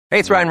Hey,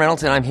 it's Ryan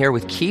Reynolds, and I'm here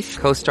with Keith,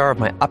 co-star of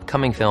my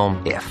upcoming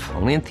film, If,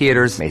 only in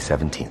theaters May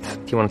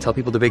 17th. Do you want to tell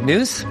people the big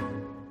news?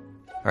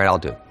 All right, I'll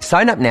do it.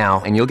 Sign up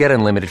now and you'll get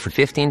unlimited for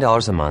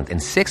 $15 a month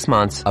and 6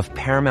 months of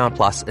Paramount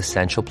Plus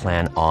Essential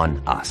Plan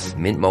on us.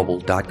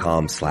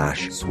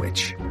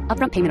 MintMobile.com/switch.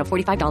 Upfront payment of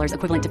 $45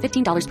 equivalent to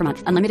 $15 per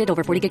month. Unlimited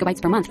over 40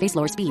 gigabytes per month. Face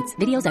lower speeds.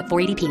 Videos at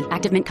 480p.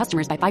 Active Mint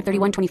customers by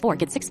 531.24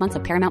 get 6 months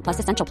of Paramount Plus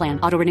Essential Plan.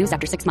 Auto renews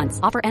after 6 months.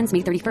 Offer ends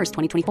May 31st,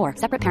 2024.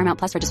 Separate Paramount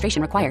Plus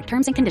registration required.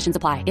 Terms and conditions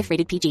apply if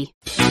rated PG.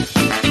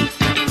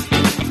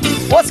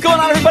 What's going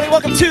on, everybody?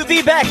 Welcome to the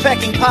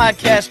Backpacking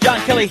Podcast. John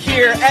Kelly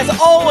here, as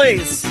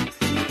always,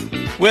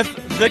 with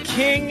the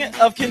king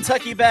of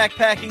Kentucky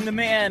backpacking, the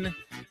man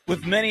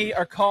with many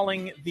are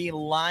calling the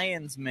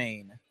lion's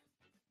mane.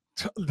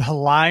 The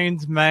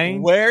lion's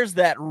mane? Where's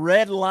that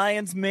red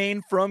lion's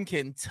mane from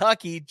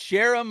Kentucky?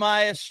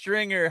 Jeremiah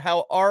Stringer,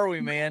 how are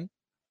we, man?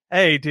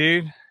 Hey,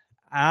 dude.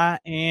 I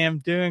am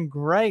doing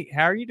great.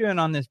 How are you doing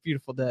on this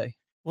beautiful day?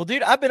 Well,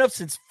 dude, I've been up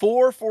since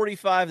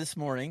 4:45 this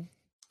morning.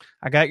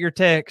 I got your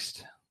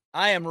text.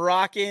 I am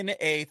rocking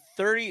a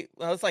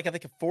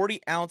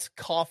 40-ounce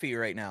coffee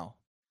right now.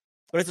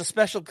 But it's a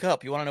special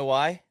cup. You want to know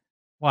why?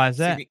 Why is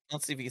that?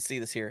 Let's see if you can see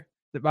this here.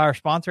 Is it by our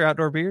sponsor,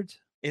 Outdoor Beards?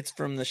 It's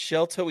from the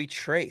Sheltoe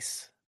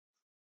Trace.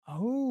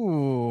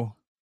 Oh,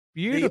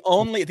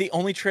 beautiful. The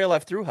only trail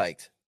I've through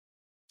hiked.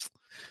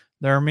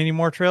 There are many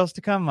more trails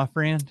to come, my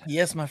friend.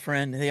 Yes, my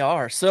friend, they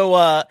are.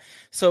 So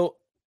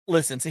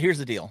listen, so here's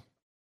the deal.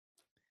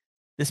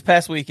 This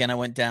past weekend, I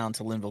went down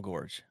to Linville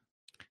Gorge.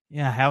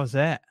 Yeah, how was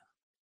that?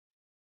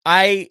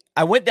 I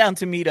went down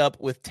to meet up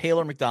with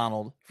Taylor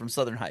McDonald from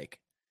Southern Hike.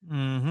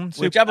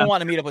 Mm-hmm. Which I've been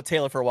wanting to meet up with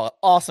Taylor for a while.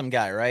 Awesome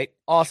guy, right?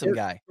 Awesome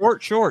guy.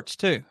 Short shorts,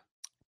 too.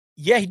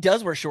 Yeah, he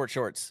does wear short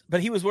shorts,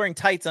 but he was wearing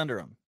tights under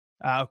them.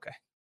 Okay.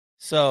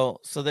 So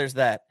there's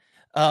that.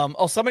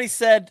 Somebody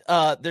said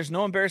there's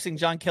no embarrassing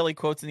John Kelly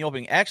quotes in the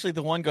opening. Actually,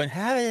 the one going,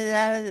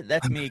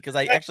 that's me, because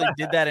I actually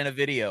did that in a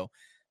video.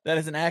 That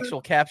is an actual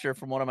capture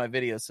from one of my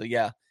videos. So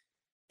yeah,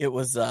 it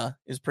was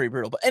pretty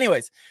brutal. But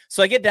anyways,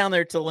 so I get down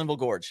there to Linville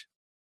Gorge,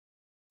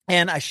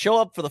 and I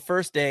show up for the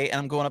first day, and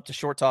I'm going up to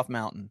Shortoff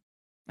Mountain.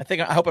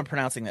 I hope I'm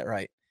pronouncing that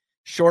right.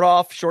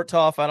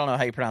 Shortoff. I don't know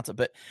how you pronounce it,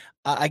 but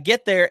I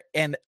get there,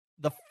 and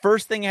the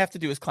first thing I have to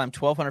do is climb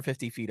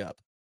 1,250 feet up.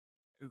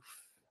 Oof.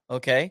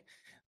 Okay.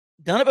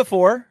 Done it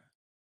before,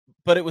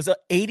 but it was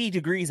 80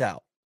 degrees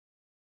out.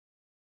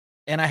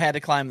 And I had to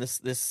climb this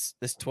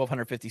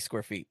 1,250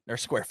 square feet.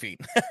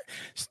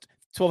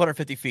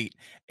 1,250 feet.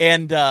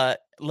 And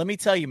let me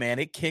tell you, man,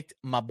 it kicked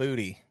my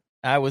booty.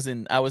 I was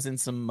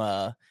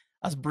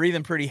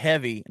breathing pretty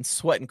heavy and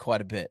sweating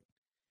quite a bit.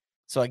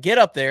 So I get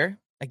up there,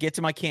 I get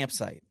to my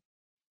campsite,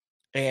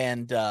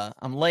 and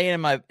I'm laying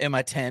in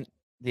my tent.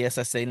 Yes,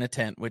 I say in a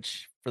tent,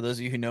 which for those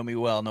of you who know me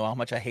well know how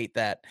much I hate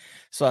that.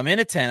 So I'm in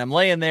a tent, I'm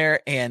laying there,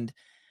 and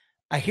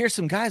I hear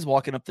some guys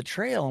walking up the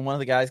trail, and one of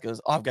the guys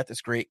goes, "Oh, I got this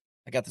great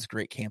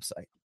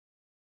campsite."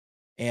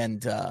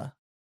 And I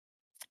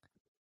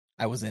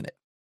was in it.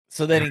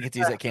 So they didn't get to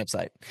use that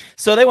campsite.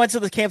 So they went to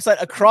the campsite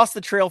across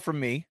the trail from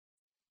me.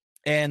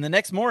 And the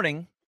next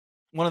morning,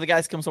 one of the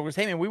guys comes over and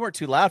says, "Hey, man, we weren't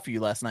too loud for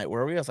you last night,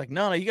 were we?" I was like,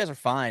 no, you guys are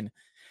fine.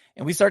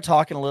 And we start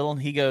talking a little, and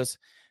he goes,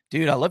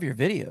 "Dude, I love your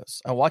videos.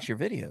 I watch your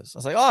videos." I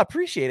was like, "Oh, I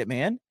appreciate it,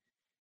 man."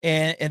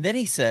 And then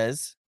he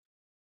says,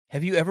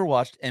 "Have you ever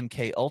watched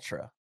MK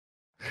Ultra?"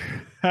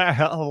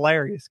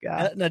 Hilarious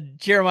guy. Now,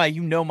 Jeremiah,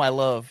 you know my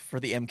love for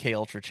the MK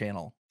Ultra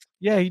channel.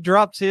 Yeah, he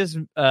drops his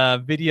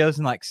videos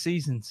in like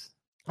seasons.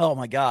 Oh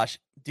my gosh,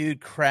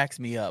 dude cracks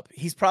me up.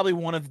 He's probably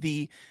one of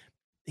the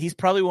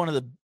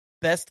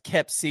best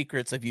kept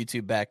secrets of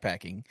YouTube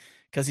backpacking,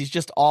 because he's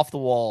just off the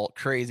wall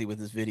crazy with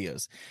his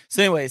videos.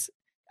 So anyways,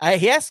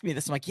 he asked me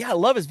this. I'm like, yeah, I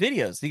love his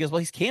videos. He goes, well,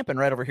 he's camping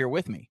right over here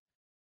with me.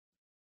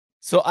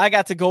 So I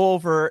got to go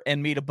over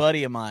and meet a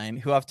buddy of mine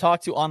who I've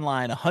talked to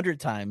online 100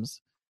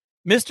 times,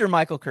 Mr.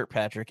 Michael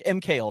Kirkpatrick,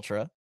 MK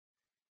Ultra,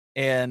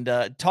 and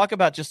talk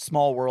about just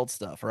small world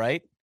stuff,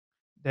 right?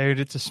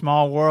 Dude, it's a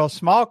small world,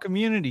 small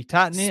community,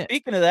 tight knit.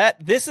 Speaking of that,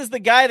 this is the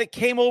guy that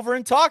came over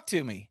and talked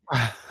to me.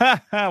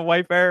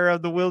 Wayfarer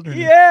of the wilderness.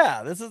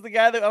 Yeah, this is the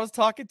guy that I was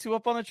talking to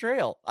up on the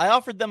trail. I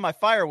offered them my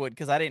firewood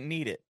because I didn't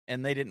need it,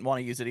 and they didn't want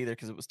to use it either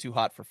because it was too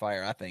hot for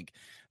fire, I think.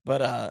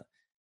 But I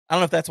don't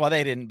know if that's why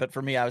they didn't, but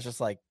for me, I was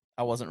just like,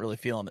 I wasn't really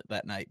feeling it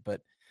that night.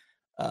 But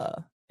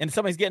and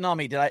somebody's getting on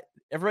me.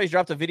 Everybody's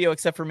dropped a video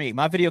except for me.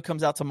 My video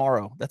comes out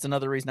tomorrow. That's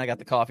another reason I got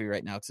the coffee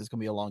right now, because it's gonna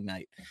be a long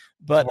night.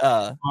 But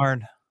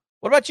hard.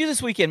 What about you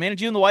this weekend, man?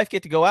 Did you and the wife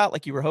get to go out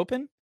like you were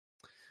hoping?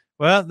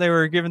 Well, they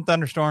were given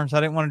thunderstorms. I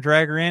didn't want to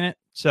drag her in it,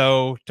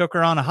 so took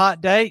her on a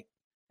hot date,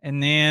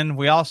 and then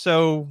we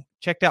also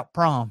checked out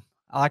prom.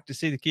 I like to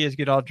see the kids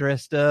get all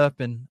dressed up,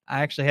 and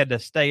I actually had to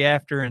stay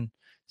after and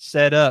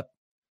set up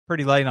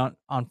pretty late on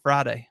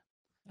Friday.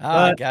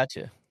 I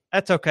gotcha.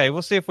 That's okay.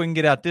 We'll see if we can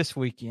get out this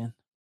weekend.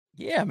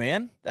 Yeah,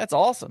 man. That's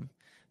awesome.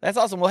 That's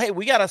awesome. Well, hey,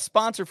 we got a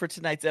sponsor for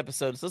tonight's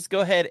episode, so let's go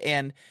ahead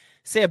and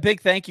say a big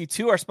thank you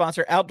to our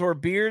sponsor, Outdoor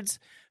Beards,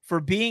 for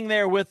being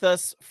there with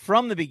us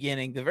from the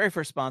beginning, the very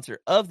first sponsor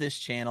of this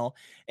channel.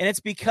 And it's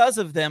because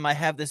of them I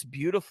have this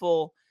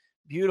beautiful,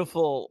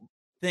 beautiful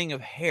thing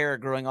of hair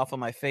growing off of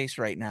my face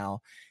right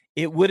now.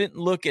 It wouldn't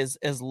look as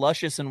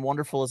luscious and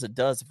wonderful as it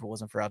does if it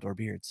wasn't for Outdoor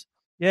Beards.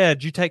 Yeah,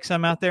 did you take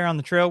some out there on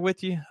the trail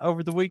with you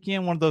over the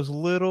weekend? One of those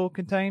little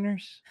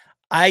containers?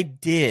 I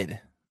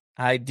did.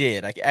 I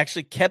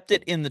actually kept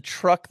it in the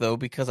truck, though,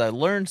 because I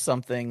learned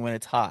something when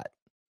it's hot.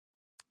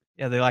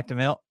 Yeah, they like to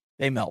melt.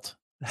 They melt.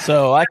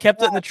 So I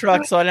kept it in the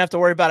truck so I didn't have to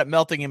worry about it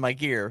melting in my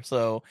gear.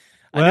 So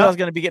I knew I was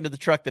going to be getting to the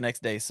truck the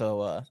next day.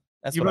 So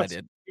that's what I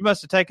did. You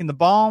must have taken the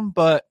balm,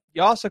 but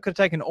you also could have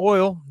taken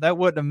oil. That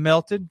wouldn't have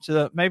melted.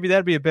 So maybe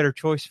that'd be a better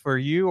choice for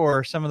you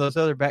or some of those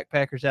other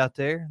backpackers out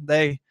there.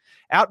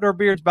 Outdoor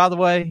Beards, by the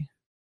way,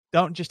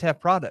 don't just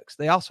have products.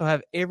 They also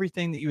have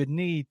everything that you would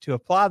need to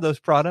apply those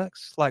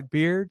products, like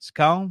beards,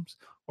 combs,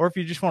 or if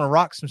you just want to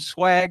rock some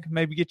swag,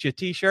 maybe get you a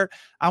t-shirt.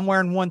 I'm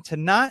wearing one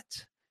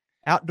tonight,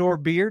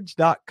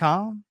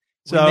 outdoorbeards.com.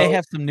 So we may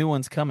have some new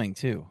ones coming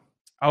too.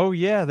 Oh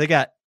yeah. They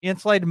got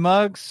insulated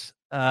mugs,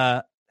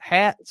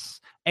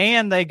 hats,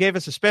 and they gave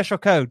us a special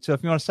code. So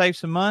if you want to save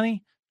some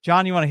money,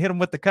 John, you want to hit them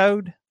with the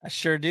code? I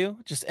sure do.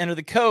 Just enter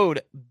the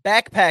code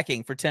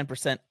backpacking for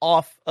 10%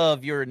 off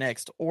of your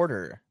next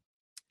order.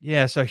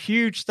 Yeah, so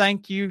huge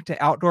thank you to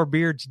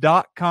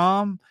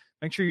outdoorbeards.com.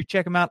 Make sure you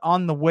check them out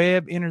on the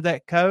web, enter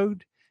that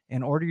code,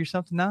 and order you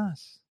something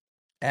nice.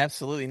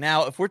 Absolutely.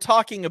 Now, if we're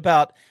talking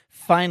about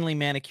finely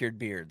manicured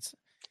beards,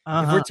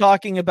 if we're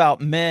talking about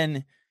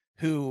men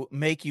who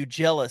make you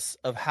jealous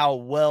of how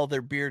well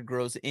their beard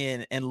grows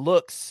in and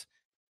looks,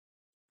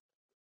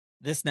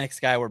 this next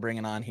guy we're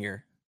bringing on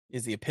here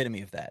is the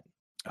epitome of that.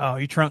 Oh,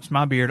 he trumps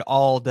my beard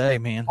all day,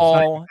 man.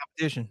 All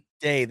competition.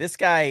 Day. This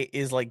guy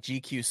is like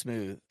GQ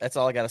smooth. That's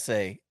all I got to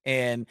say.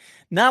 And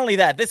not only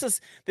that, this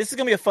is going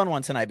to be a fun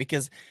one tonight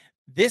because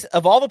this,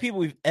 of all the people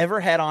we've ever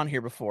had on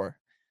here before,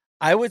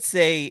 I would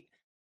say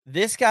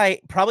this guy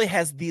probably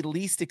has the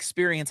least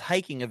experience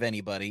hiking of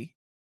anybody.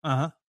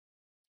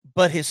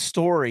 But his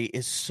story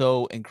is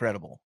so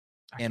incredible.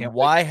 And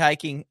why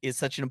hiking is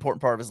such an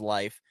important part of his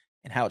life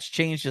and how it's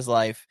changed his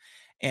life.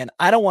 And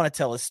I don't want to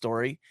tell his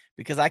story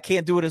because I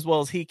can't do it as well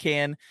as he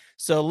can.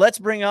 So let's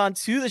bring on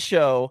to the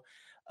show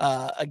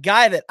a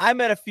guy that I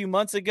met a few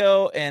months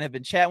ago and have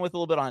been chatting with a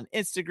little bit on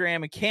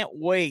Instagram and can't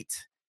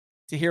wait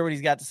to hear what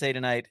he's got to say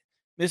tonight.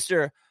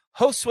 Mr.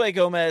 Josue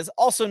Gomez,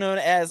 also known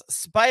as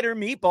Spider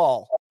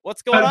Meatball.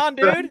 What's going on,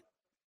 dude?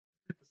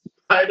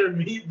 Spider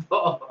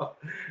Meatball.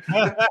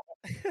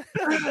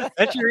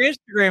 That's your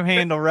Instagram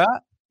handle,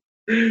 right?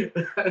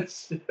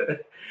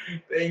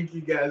 Thank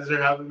you guys for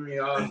having me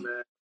on,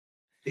 man.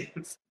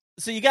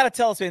 So you got to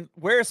tell us, man,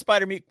 where does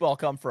Spider Meatball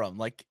come from?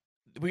 Like,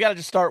 we got to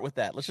just start with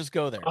that. Let's just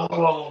go there.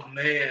 Oh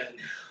man,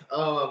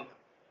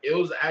 it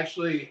was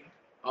actually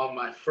on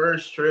my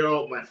first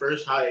trail, my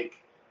first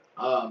hike,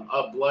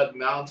 up Blood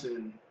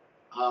Mountain.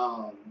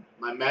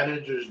 My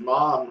manager's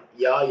mom,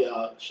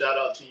 Yaya, shout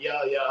out to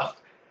Yaya.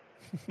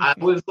 I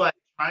was like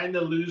trying to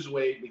lose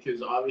weight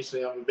because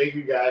obviously I'm a bigger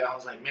guy, and I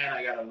was like, man,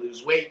 I gotta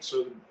lose weight.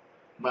 So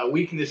my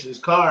weakness is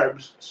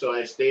carbs, so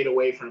I stayed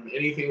away from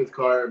anything with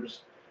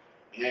carbs.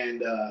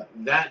 And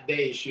that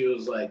day she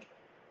was like,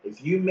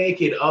 if you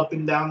make it up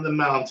and down the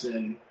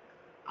mountain,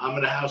 I'm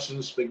going to have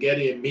some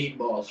spaghetti and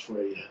meatballs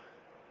for you.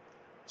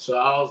 So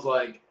I was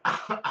like,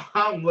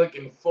 I'm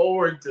looking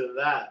forward to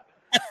that.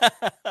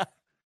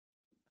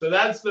 So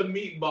that's the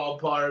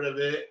meatball part of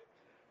it.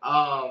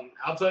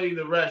 I'll tell you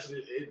the rest.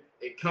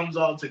 It comes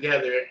all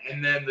together.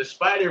 And then the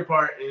spider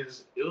part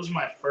is, it was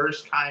my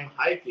first time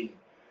hiking.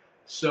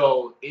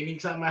 So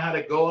anytime I had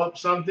to go up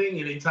something,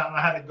 anytime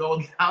I had to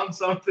go down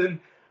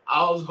something,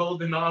 I was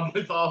holding on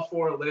with all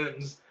four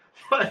limbs.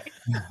 I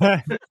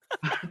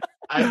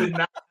did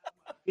not have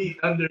my feet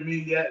under me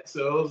yet.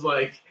 So it was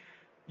like,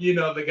 you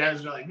know, the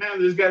guys are like,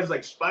 man, this guy's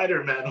like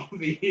Spider-Man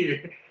over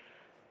here.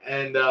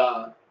 And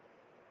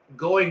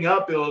going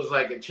up, it was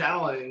like a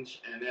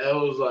challenge. And it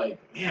was like,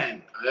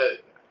 man,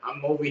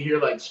 I'm over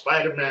here like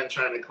Spider-Man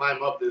trying to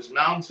climb up this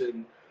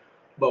mountain.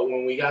 But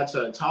when we got to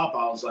the top,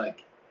 I was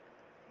like,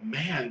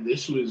 man,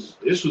 this was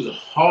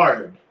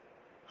hard.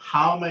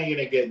 How am I going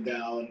to get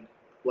down?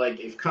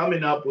 Like, if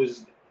coming up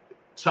was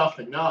tough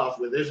enough,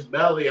 with this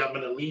belly, I'm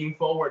going to lean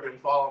forward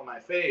and fall on my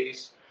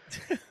face.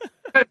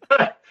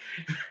 I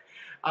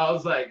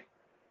was like,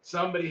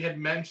 somebody had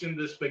mentioned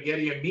the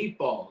spaghetti and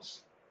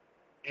meatballs.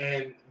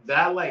 And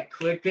that, like,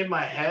 clicked in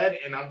my head.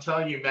 And I'm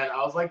telling you, man,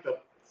 I was like the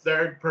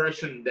third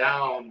person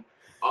down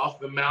off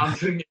the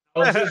mountain.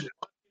 I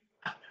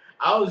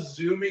was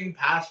zooming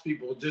past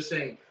people just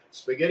saying,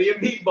 spaghetti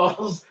and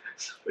meatballs,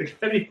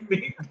 spaghetti and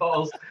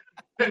meatballs.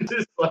 And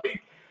just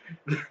like...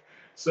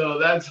 So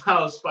that's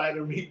how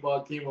Spider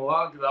Meatball came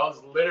along, because I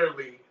was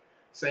literally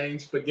saying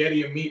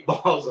spaghetti and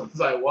meatballs as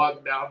I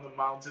walked down the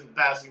mountain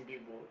passing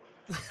people.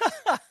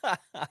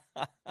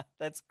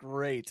 That's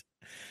great.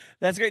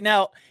 That's great.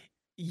 Now,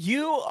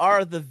 you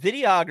are the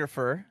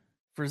videographer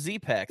for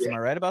Z-Packs. Yeah. Am I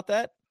right about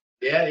that?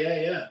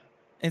 Yeah.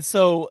 And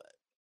so,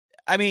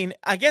 I mean,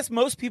 I guess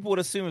most people would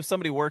assume if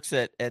somebody works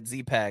at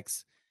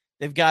Z-Packs,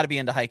 they've got to be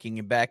into hiking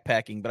and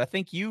backpacking. But I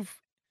think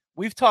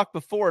we've talked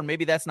before, and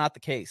maybe that's not the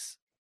case.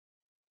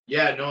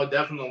 Yeah, no,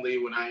 definitely.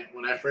 When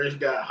I first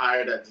got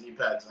hired at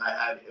Z-Packs,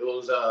 it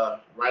was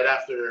right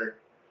after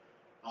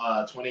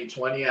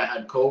 2020. I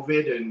had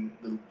COVID, and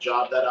the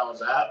job that I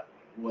was at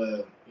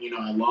was,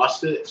 I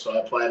lost it, so I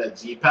applied at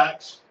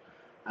Z-Packs.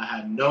 I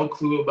had no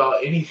clue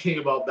about anything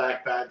about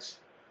backpacks,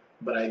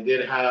 but I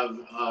did have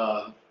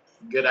a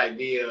good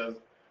idea of,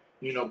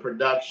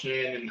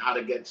 production and how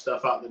to get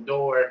stuff out the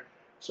door.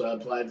 So I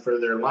applied for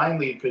their line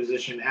lead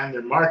position and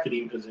their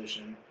marketing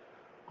position.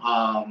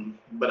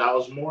 But I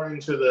was more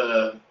into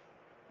the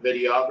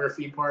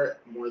videography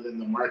part more than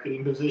the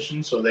marketing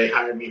position. So they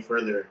hired me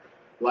for their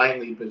line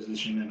lead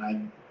position, and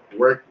I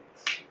worked,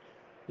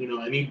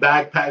 any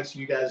backpacks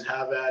you guys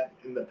have had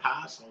in the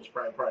past. I was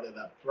probably part of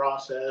that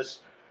process,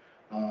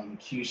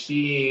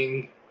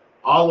 QCing,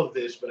 all of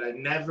this, but I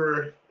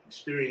never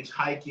experienced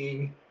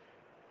hiking.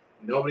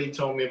 Nobody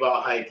told me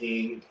about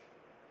hiking.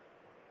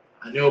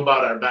 I knew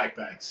about our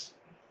backpacks.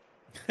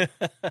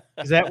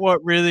 Is that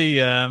what really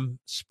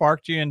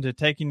sparked you into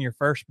taking your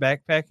first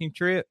backpacking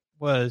trip?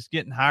 Was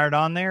getting hired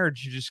on there, or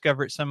did you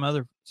discover it some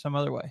other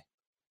way?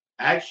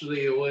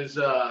 Actually, it was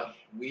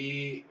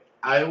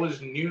I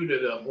was new to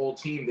the whole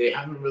team. They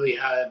haven't really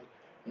had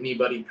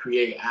anybody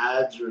create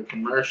ads or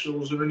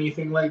commercials or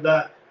anything like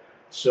that.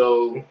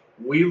 So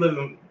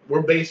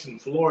we're based in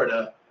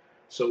Florida,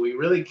 so we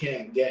really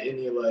can't get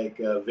any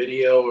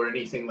video or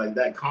anything like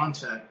that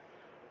content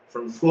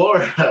from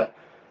Florida.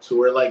 So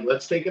we're like,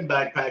 let's take a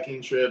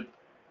backpacking trip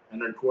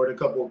and record a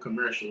couple of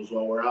commercials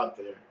while we're out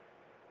there.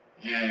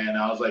 And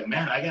I was like,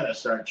 man, I got to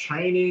start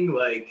training.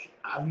 Like,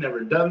 I've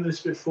never done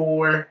this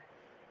before.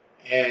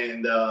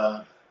 And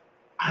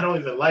I don't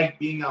even like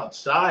being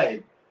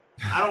outside.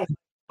 I don't like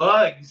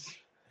bugs.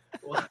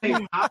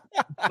 Like,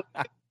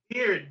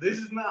 beard. This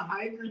is not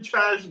hiker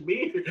trash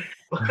beard.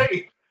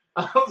 Like,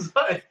 I was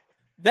like,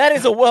 that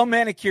is a well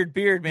manicured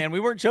beard, man. We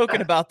weren't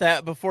joking about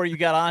that before you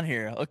got on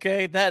here.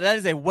 Okay, that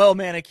is a well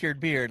manicured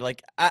beard.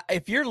 Like,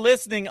 if you're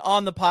listening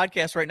on the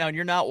podcast right now and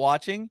you're not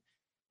watching,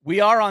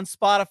 we are on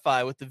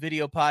Spotify with the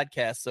video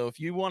podcast. So if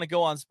you want to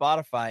go on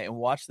Spotify and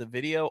watch the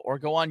video, or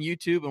go on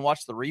YouTube and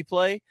watch the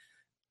replay,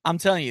 I'm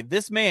telling you,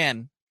 this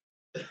man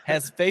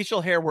has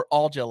facial hair we're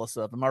all jealous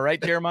of. Am I right,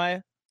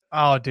 Jeremiah?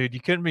 Oh, dude, you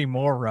couldn't be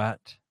more right.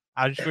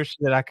 I just wish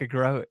that I could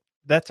grow it.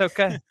 That's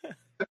okay.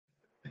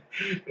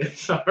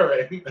 It's all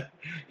right.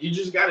 You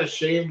just got to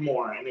shave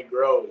more and it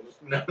grows.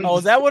 No, oh,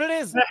 is that what it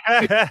is?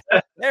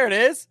 There it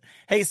is.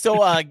 Hey,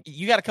 so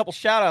you got a couple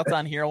shout outs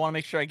on here. I want to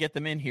make sure I get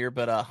them in here.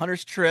 But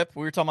Hunter's Trip,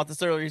 we were talking about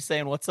this earlier,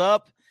 saying what's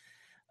up,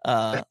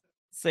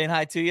 saying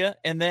hi to you.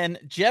 And then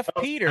Jeff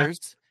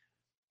Peters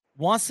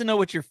wants to know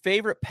what your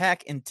favorite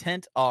pack and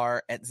tent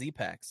are at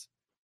Z-Packs.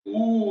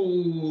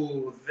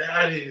 Ooh,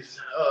 that is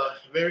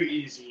very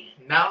easy.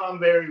 Now I'm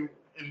very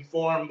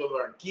informed of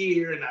our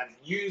gear, and I've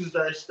used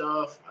our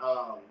stuff.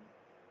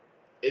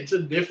 It's a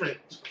different,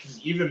 because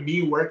even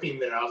me working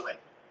there, I was like,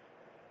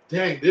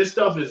 dang, this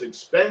stuff is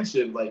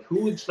expensive. Like,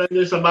 who would spend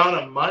this amount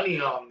of money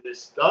on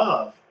this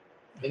stuff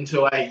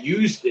until I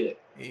used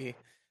it? And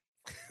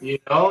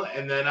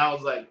then I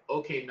was like,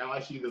 okay, now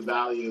I see the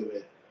value of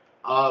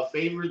it.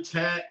 Favorite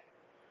tent,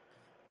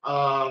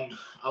 I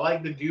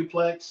like the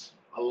duplex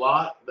a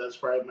lot. That's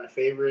probably my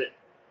favorite.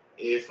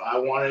 If I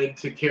wanted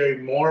to carry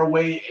more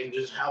weight and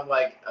just have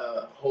like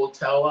a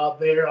hotel out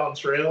there on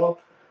trail,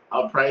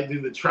 I'll probably do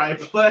the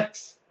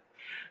triplex.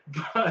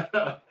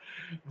 But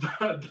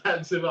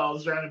that's if I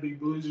was trying to be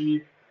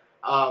bougie.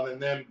 And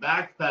then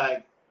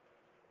backpack,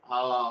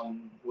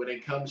 when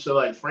it comes to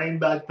like frame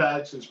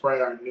backpacks, it's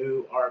probably our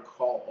new Arc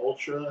Haul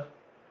Ultra.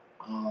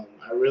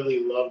 I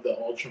really love the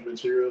Ultra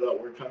material that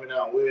we're coming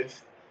out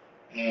with,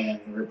 and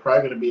we're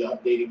probably going to be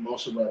updating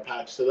most of our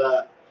packs to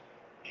that.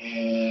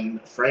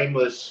 And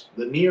frameless,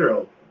 the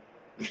Nero.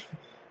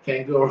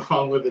 Can't go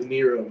wrong with the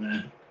Nero,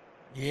 man.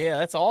 Yeah,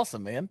 that's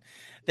awesome, man.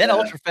 That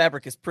Ultra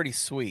fabric is pretty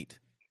sweet.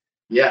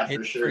 Yeah, it's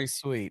for sure. Pretty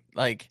sweet.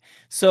 Like,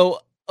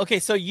 so okay,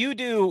 so you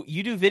do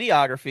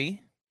videography.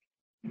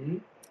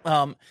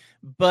 Mm-hmm.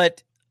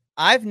 But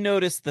I've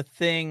noticed the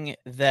thing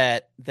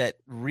that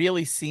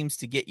really seems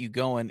to get you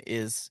going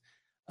is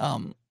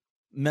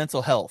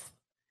mental health.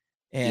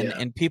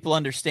 And people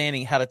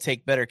understanding how to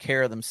take better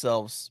care of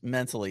themselves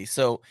mentally.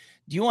 So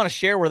do you want to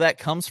share where that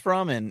comes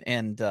from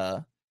and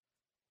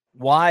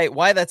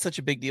why that's such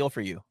a big deal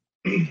for you?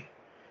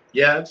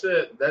 Yeah,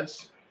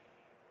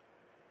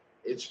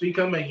 it's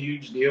become a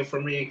huge deal for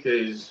me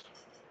because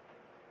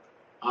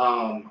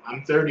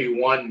I'm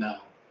 31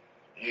 now,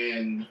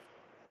 and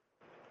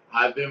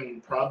I've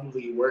been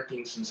probably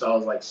working since I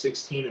was like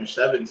 16 or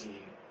 17,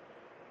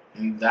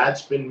 and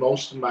that's been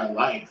most of my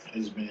life,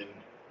 has been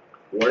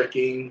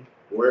working,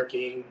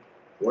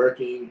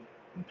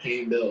 and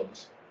paying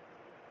bills.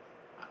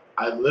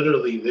 I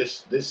literally,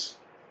 this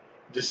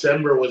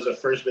December was the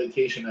first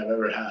vacation I've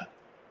ever had.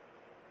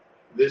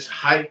 This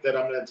hike that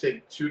I'm going to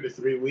take 2 to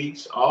 3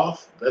 weeks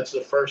off, that's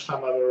the first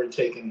time I've ever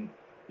taken,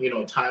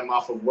 time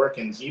off of work,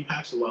 and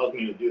Z-Packs allows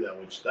me to do that,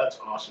 which that's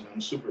awesome. I'm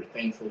super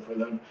thankful for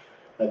them.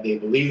 that they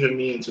believe in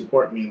me and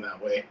support me in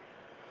that way.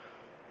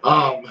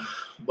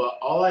 But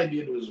all I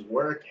did was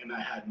work, and I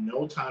had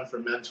no time for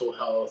mental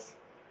health,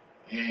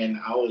 and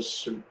I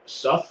was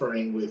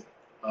suffering with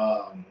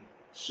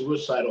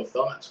suicidal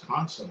thoughts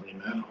constantly,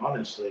 man.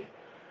 Honestly,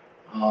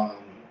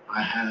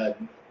 I had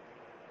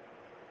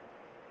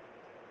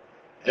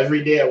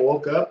every day I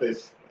woke up.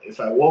 If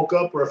I woke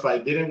up or if I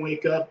didn't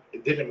wake up,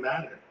 it didn't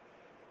matter,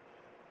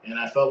 and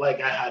I felt like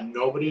I had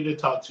nobody to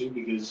talk to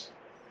because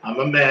I'm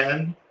a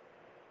man,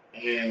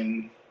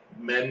 and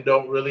men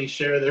don't really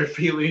share their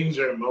feelings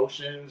or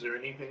emotions or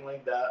anything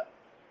like that.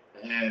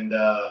 And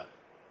I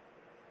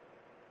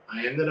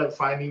ended up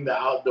finding the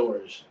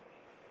outdoors.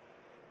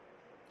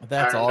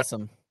 That's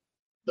awesome.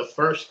 The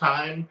first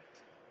time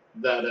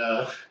that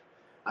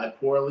I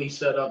poorly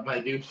set up my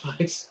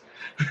duplex,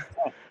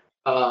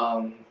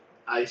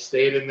 I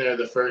stayed in there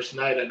the first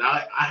night, and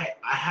I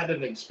had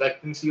an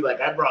expectancy.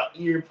 Like, I brought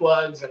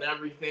earplugs and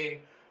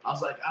everything. I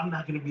was like, I'm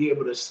not going to be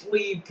able to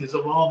sleep because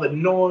of all the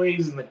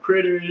noise and the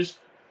critters.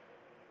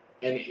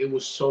 And it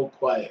was so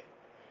quiet.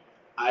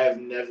 I have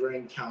never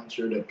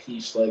encountered a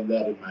peace like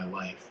that in my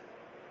life.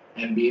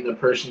 And being a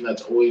person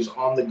that's always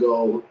on the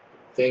go,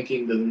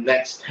 thinking the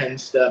next 10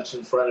 steps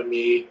in front of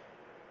me,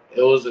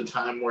 it was a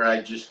time where I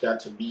just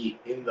got to be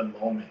in the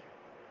moment.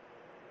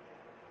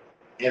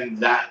 And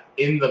that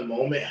in the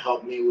moment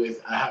helped me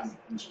with, I have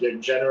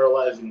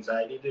generalized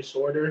anxiety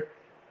disorder.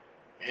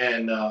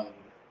 And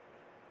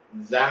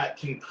that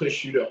can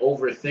push you to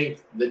overthink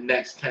the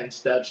next 10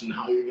 steps and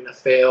how you're going to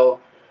fail.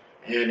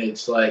 And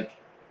it's like,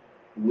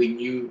 when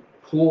you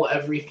pull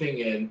everything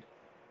in,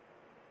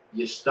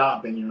 you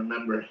stop and you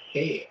remember,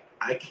 hey,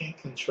 I can't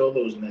control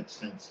those next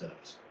 10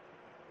 steps.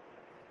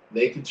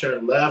 They can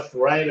turn left,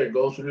 right, or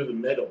go through the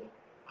middle.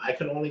 I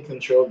can only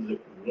control the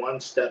one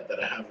step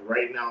that I have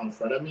right now in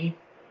front of me.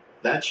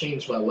 That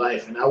changed my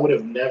life, and I would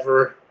have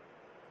never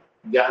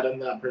gotten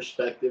that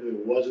perspective if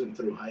it wasn't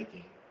through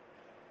hiking.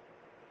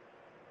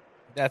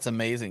 That's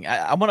amazing.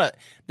 I want to,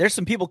 there's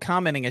some people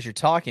commenting as you're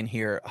talking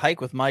here.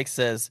 Hike with Mike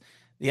says,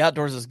 the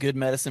outdoors is good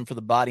medicine for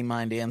the body,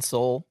 mind, and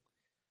soul.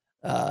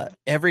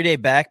 Everyday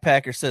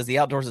Backpacker says, the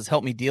outdoors has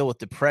helped me deal with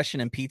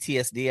depression and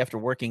PTSD after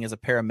working as a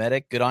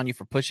paramedic. Good on you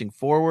for pushing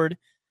forward.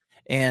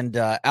 And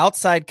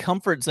Outside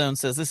Comfort Zone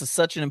says, this is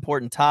such an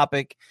important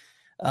topic.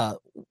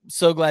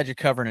 So glad you're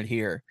covering it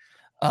here.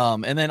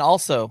 And then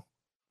also,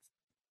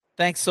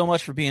 thanks so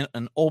much for being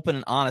an open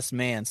and honest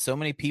man. So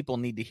many people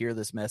need to hear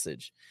this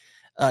message.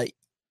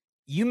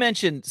 You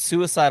mentioned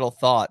suicidal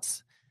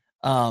thoughts.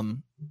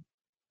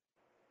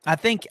 I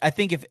think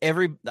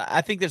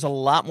there's a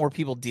lot more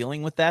people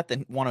dealing with that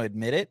than want to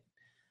admit it.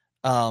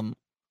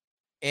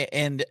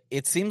 And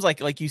it seems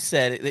like you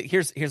said,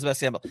 here's the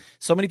best example.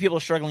 So many people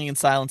are struggling in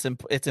silence, and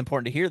it's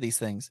important to hear these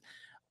things.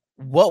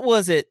 What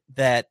was it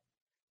that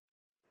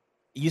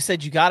you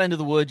said you got into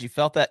the woods, you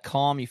felt that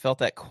calm, you felt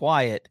that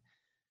quiet?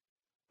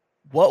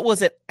 What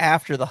was it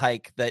after the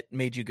hike that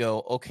made you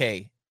go,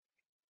 okay,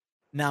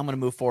 now I'm going to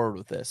move forward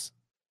with this?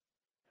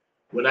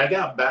 When I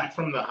got back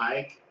from the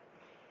hike,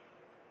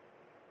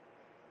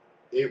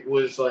 it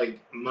was like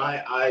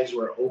my eyes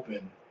were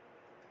open.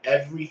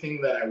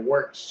 Everything that I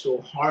worked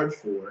so hard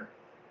for,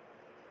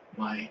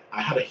 I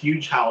had a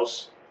huge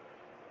house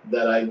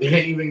that I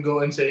didn't even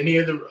go into any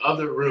of the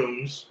other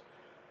rooms.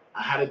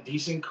 I had a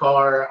decent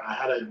car. I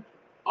had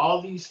all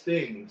these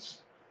things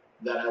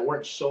that I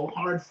worked so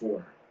hard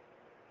for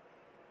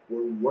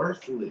were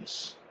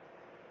worthless.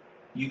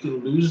 You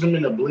can lose them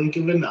in a blink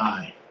of an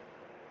eye.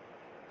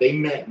 They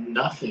meant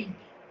nothing.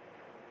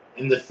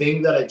 And the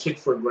thing that I took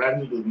for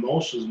granted the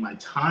most was my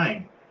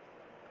time,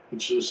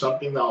 which was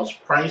something that was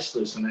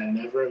priceless, and I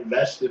never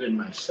invested in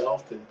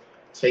myself to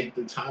take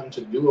the time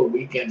to do a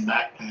weekend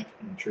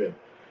backpacking trip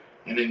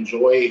and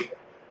enjoy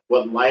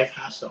what life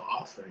has to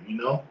offer, you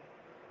know?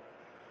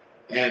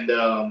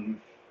 And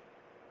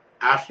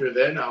after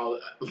then, I'll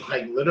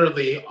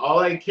literally all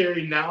I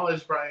carry now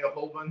is probably a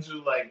whole bunch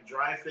of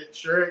dry fit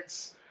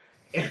shirts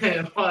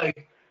and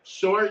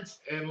shorts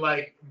and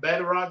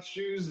bedrock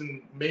shoes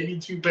and maybe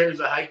 2 pairs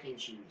of hiking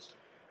shoes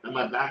and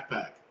my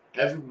backpack.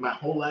 My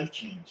whole life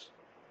changed,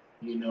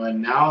 you know.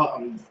 And now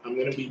I'm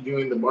gonna be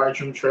doing the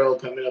Bartram Trail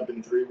coming up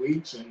in 3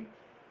 weeks, and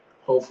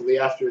hopefully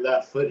after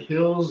that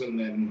Foothills and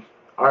then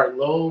Art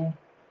Low,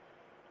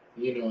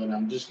 you know. And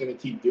I'm just gonna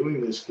keep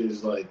doing this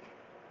because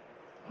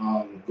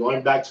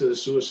going back to the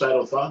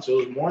suicidal thoughts, it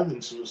was more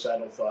than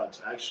suicidal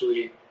thoughts.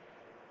 Actually,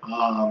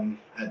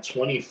 at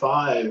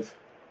 25,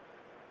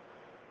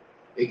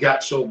 it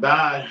got so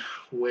bad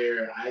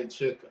where I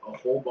took a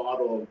whole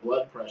bottle of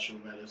blood pressure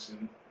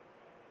medicine,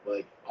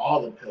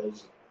 all the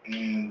pills.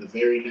 And the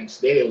very next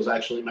day, it was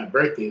actually my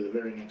birthday, the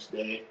very next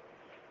day.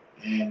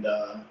 And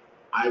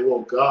I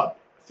woke up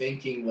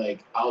thinking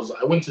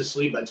I went to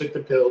sleep, I took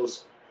the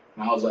pills,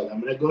 and I was like, I'm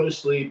going to go to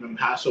sleep and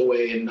pass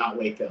away and not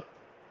wake up.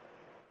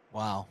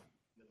 Wow.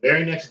 The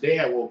very next day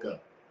I woke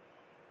up.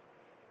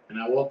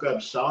 And I woke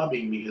up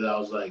sobbing because I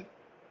was like,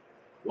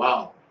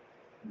 wow,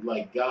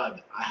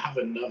 God, I have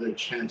another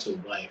chance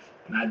of life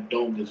and I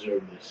don't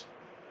deserve this.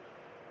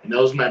 And it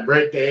was my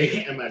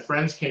birthday, and my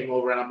friends came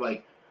over, and I'm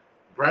like,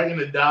 probably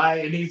gonna die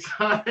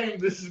anytime.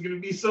 This is gonna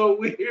be so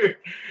weird.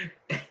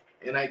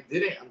 And I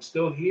didn't. I'm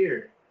still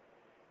here.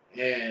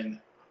 And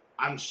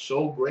I'm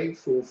so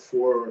grateful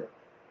for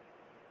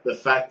the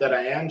fact that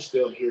I am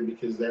still here,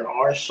 because there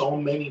are so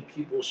many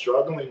people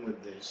struggling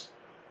with this.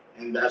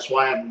 And that's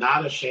why I'm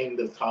not ashamed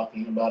of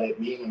talking about it,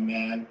 being a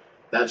man.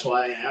 That's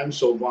why I am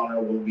so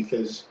vulnerable,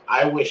 because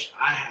I wish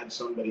I had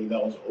somebody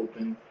that was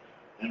open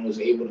and was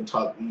able to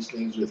talk these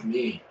things with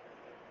me,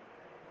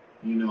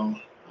 you know,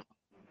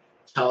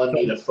 telling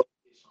me to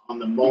focus on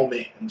the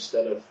moment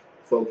instead of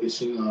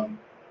focusing on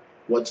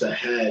what's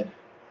ahead.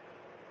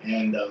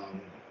 And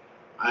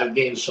I've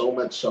gained so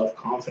much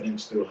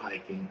self-confidence through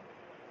hiking.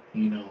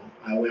 You know,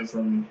 I went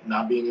from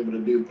not being able to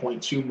do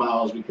 0.2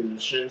 miles because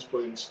of shin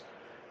splints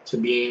to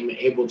being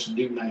able to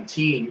do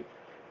 19.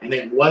 And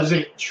it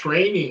wasn't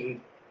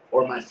training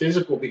or my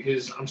physical,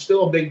 because I'm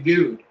still a big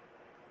dude.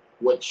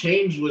 What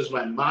changed was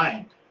my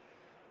mind.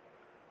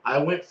 I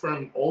went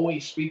from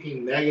always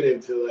speaking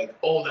negative to like,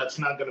 oh, that's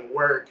not going to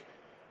work,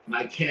 and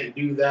I can't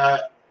do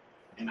that,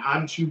 and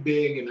I'm too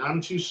big, and I'm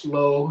too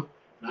slow,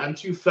 and I'm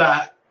too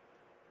fat,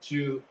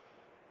 to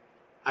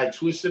I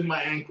twisted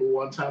my ankle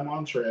one time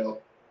on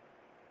trail,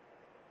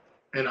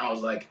 and I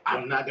was like,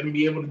 I'm not going to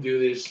be able to do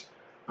this.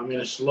 I'm going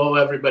to slow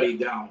everybody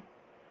down.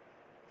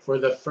 For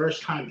the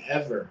first time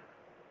ever,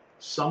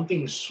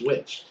 something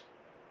switched.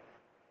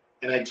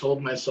 And I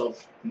told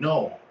myself,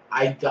 no,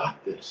 I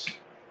got this.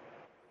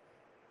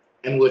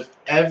 And with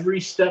every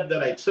step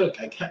that I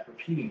took, I kept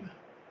repeating that.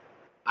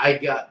 I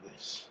got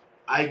this.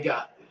 I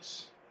got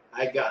this.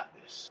 I got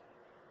this.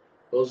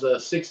 It was a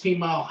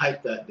 16-mile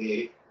hike that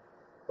day.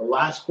 The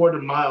last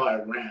quarter mile I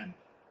ran.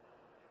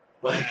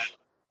 Like,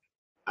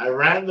 I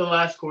ran the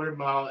last quarter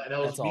mile, and it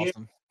was That's me.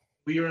 awesome.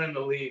 We were in the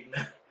lead.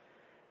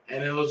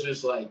 And it was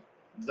just like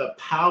the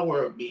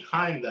power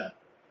behind that.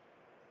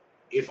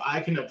 If I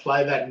can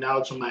apply that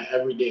now to my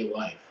everyday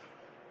life,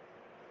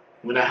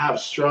 when I have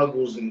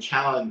struggles and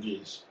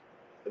challenges,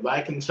 if I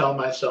can tell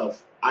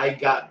myself, I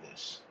got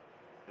this,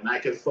 and I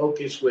can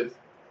focus with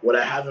what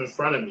I have in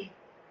front of me,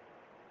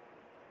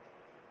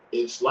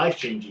 it's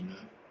life-changing, man.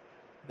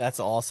 That's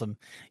awesome.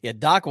 Yeah,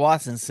 Doc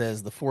Watson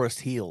says the forest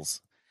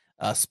heals.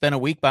 Spent a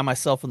week by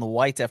myself in the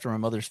Whites after my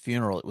mother's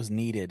funeral. It was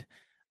needed.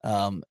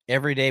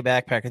 Everyday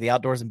backpacker. The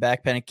outdoors and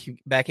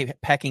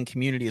backpacking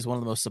community is one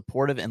of the most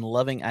supportive and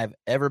loving I've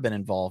ever been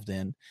involved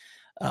in.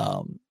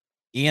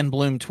 Ian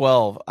Bloom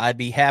 12. I'd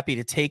be happy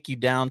to take you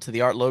down to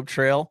the Art Loeb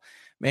Trail.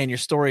 Man, your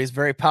story is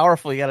very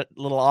powerful. You got a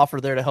little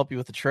offer there to help you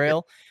with the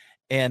trail.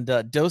 And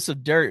Dose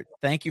of Dirt,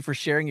 thank you for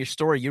sharing your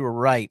story. You were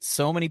right.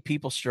 So many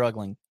people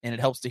struggling, and it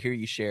helps to hear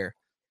you share.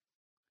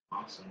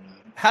 Awesome, man.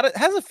 How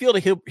does it feel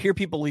to hear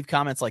people leave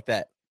comments like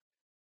that?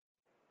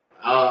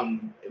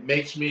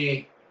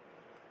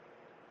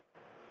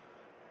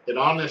 It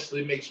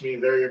honestly makes me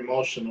very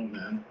emotional,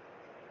 man.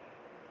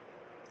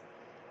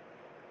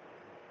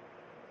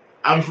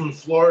 I'm from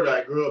Florida.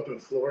 I grew up in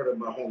Florida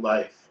my whole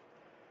life.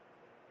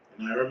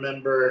 And I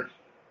remember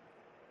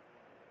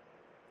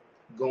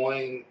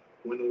going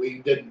when we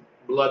did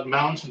Blood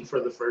Mountain for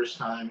the first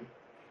time.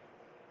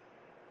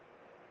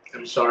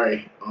 I'm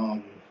sorry.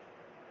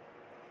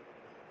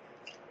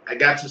 I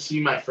got to see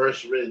my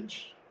first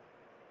ridge.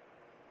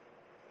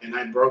 And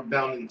I broke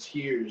down in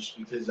tears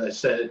because I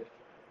said,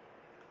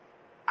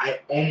 I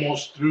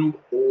almost threw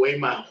away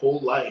my whole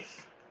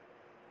life.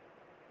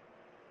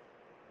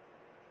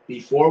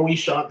 Before we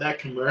shot that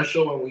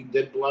commercial and we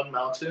did Blood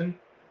Mountain,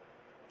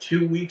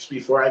 2 weeks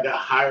before I got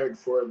hired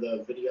for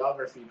the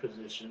videography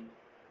position,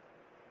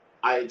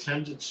 I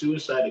attempted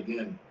suicide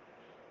again.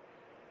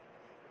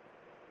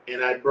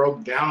 And I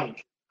broke down.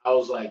 I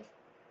was like,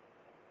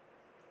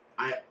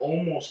 I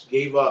almost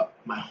gave up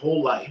my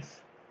whole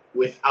life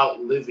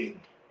without living,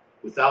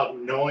 without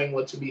knowing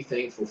what to be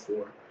thankful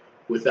for,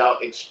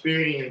 without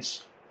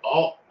experience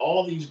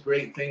all these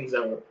great things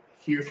that were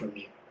here for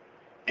me.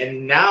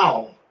 And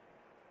now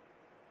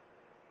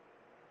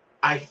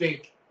I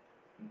think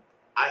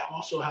I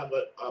also have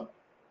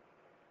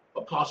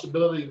a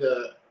possibility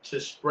to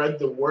spread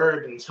the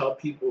word and tell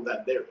people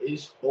that there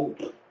is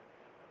hope,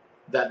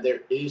 that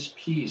there is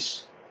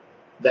peace,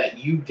 that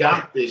you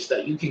got this,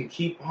 that you can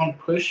keep on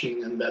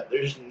pushing, and that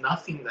there's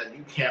nothing that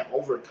you can't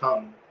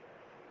overcome.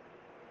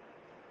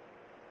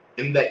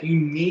 And that you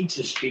need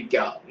to speak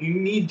out. You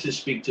need to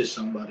speak to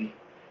somebody.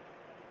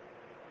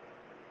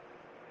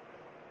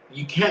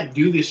 You can't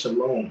do this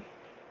alone.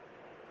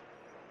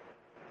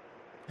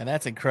 And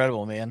that's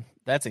incredible, man.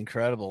 That's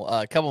incredible.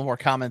 A couple more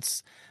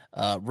comments.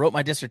 Wrote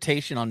my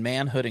dissertation on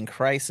manhood in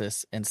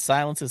crisis, and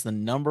silence is the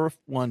number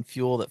one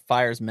fuel that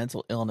fires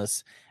mental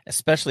illness,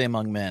 especially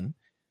among men.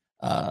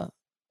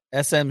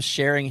 SM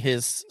sharing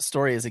his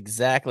story is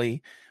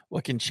exactly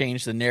what can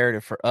change the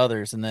narrative for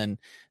others. And then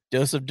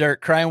Dose of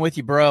Dirt, crying with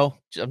you, bro.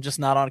 I'm just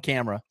not on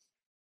camera.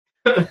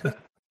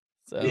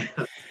 So, yeah.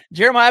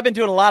 Jeremiah, I've been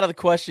doing a lot of the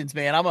questions,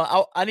 man.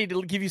 I need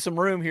to give you some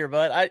room here,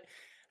 but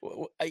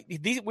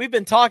we've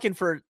been talking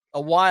for a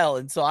while,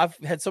 and so I've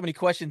had so many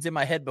questions in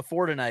my head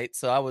before tonight.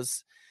 So I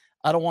was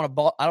I don't want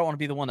to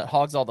be the one that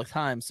hogs all the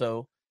time.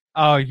 So,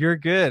 Oh, you're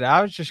good.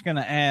 I was just going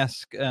to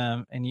ask,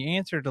 and you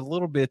answered a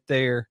little bit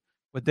there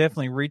with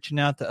definitely reaching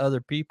out to other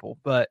people,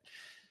 but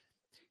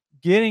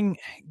getting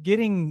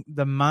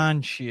the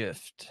mind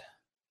shift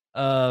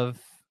of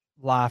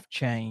life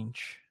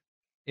change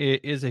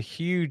is a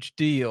huge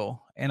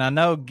deal. And I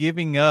know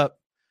giving up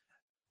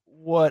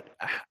what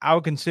I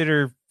would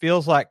consider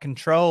feels like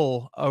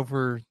control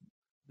over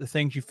the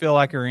things you feel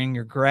like are in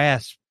your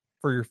grasp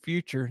for your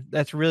future,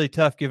 that's really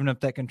tough, giving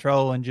up that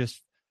control and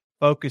just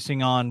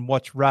focusing on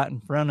what's right in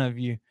front of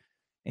you.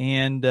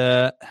 And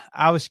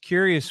I was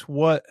curious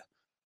what's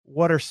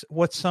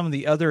some of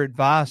the other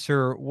advice,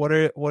 or what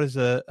is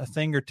a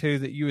thing or two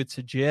that you would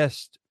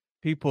suggest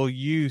people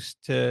use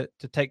to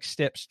take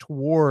steps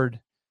toward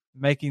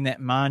making that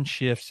mind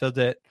shift so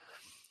that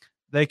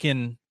they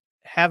can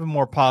have a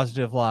more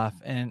positive life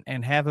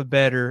and have a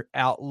better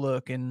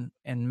outlook and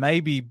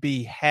maybe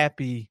be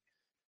happy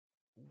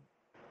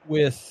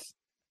with,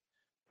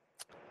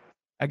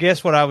 I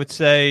guess what I would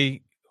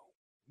say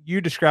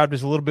you described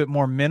as a little bit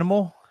more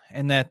minimal,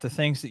 and that the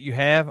things that you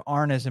have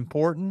aren't as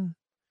important.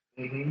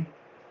 Mm-hmm.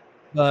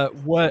 But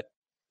what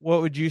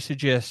would you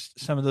suggest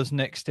some of those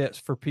next steps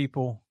for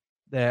people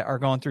that are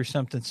going through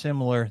something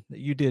similar that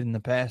you did in the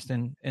past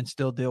and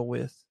still deal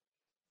with?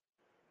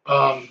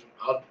 I'll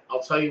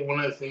tell you one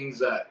of the things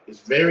that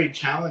is very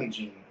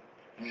challenging,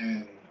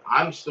 and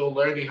I'm still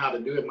learning how to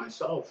do it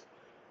myself,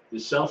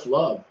 is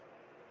self-love.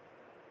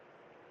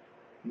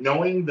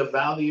 Knowing the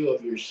value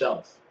of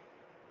yourself.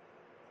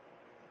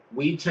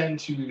 We tend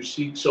to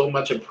seek so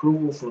much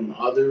approval from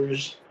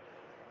others,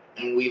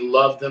 and we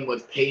love them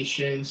with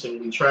patience, and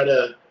we try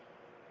to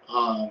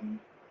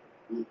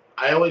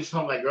I always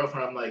tell my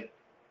girlfriend, I'm like,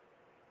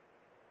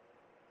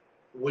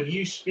 would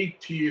you speak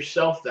to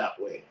yourself that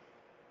way?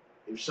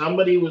 If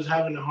somebody was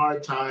having a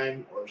hard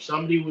time or if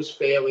somebody was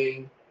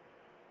failing,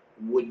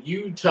 would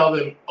you tell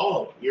them,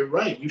 oh, you're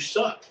right, you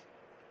suck?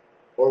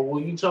 Or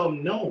will you tell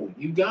them, no,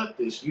 you got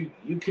this, you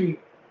can?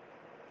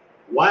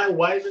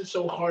 Why is it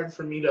so hard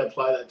for me to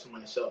apply that to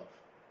myself?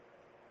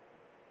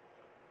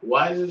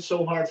 Why is it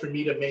so hard for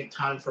me to make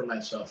time for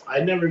myself?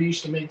 I never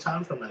used to make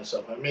time for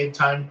myself. I made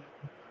time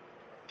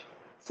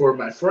for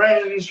my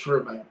friends,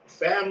 for my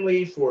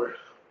family,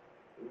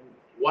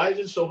 why is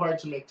it so hard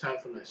to make time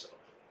for myself?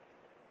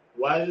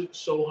 Why is it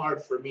so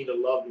hard for me to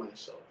love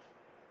myself?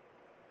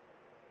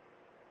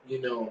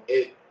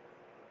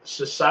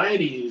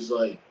 Society is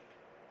like,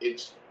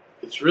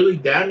 it's really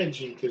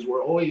damaging because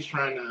we're always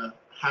trying to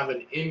have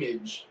an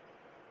image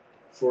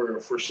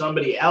for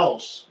somebody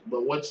else,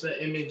 but what's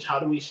the image? How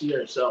do we see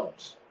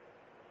ourselves?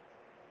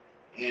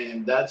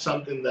 And that's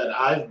something that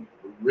I've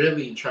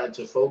really tried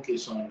to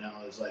focus on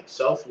now, is like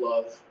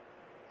self-love.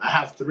 I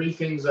have 3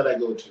 things that I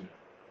go to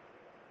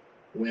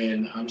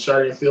when I'm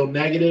starting to feel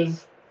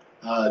negative.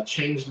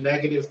 Change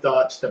negative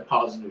thoughts to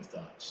positive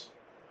thoughts.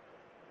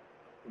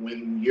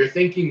 When you're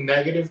thinking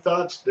negative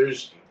thoughts,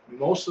 there's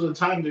most of the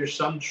time there's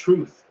some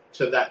truth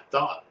to that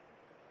thought.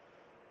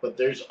 But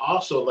there's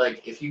also,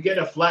 like, if you get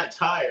a flat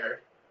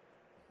tire,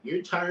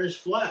 your tire's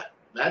flat.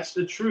 That's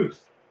the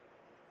truth.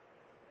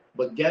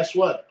 But guess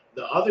what?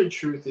 The other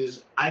truth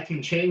is I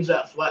can change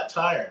that flat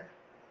tire.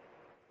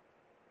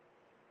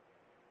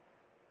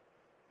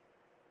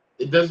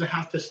 It doesn't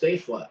have to stay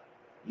flat.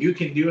 You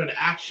can do an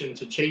action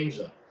to change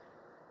them.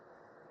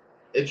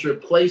 It's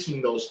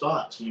replacing those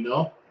thoughts,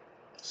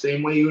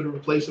 Same way you would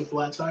replace a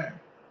flat tire.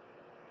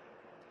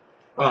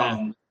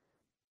 Yeah.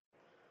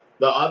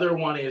 The other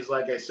one is,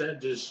 like I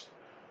said, just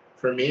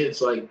for me,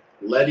 it's like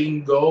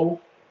letting go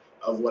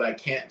of what I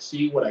can't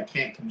see, what I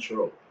can't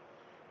control.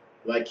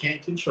 If I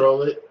can't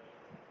control it,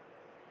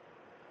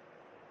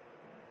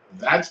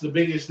 that's the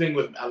biggest thing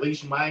with at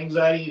least my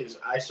anxiety, is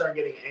I start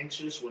getting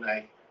anxious when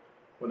I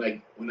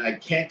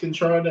can't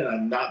control it and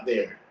I'm not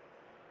there.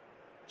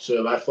 So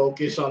if I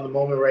focus on the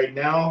moment right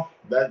now,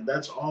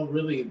 that's all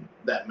really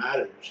that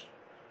matters.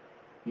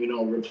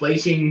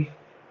 Replacing,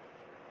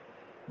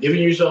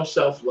 giving yourself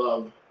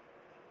self-love,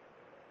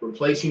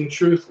 replacing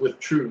truth with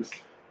truth,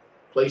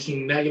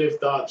 replacing negative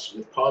thoughts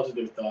with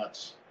positive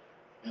thoughts,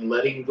 and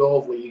letting go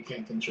of what you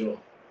can't control.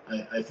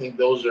 I think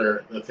those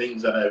are the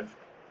things that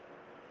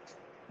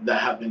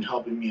have been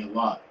helping me a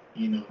lot,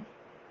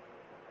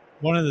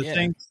 One of the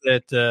things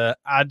that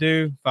I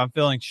do if I'm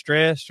feeling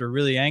stressed or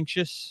really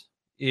anxious,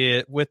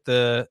 with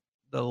the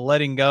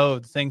letting go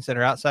of the things that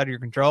are outside of your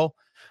control,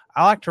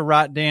 I like to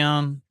write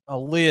down a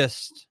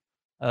list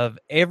of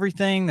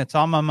everything that's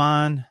on my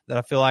mind that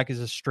I feel like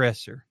is a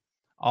stressor.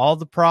 All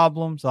the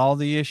problems, all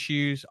the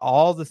issues,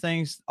 all the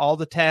things, all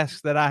the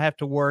tasks that I have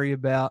to worry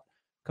about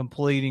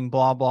completing,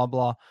 blah, blah,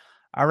 blah.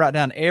 I write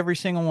down every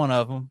single one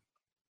of them.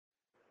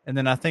 And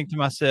then I think to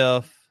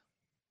myself,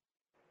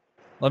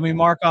 let me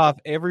mark off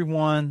every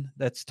one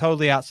that's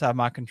totally outside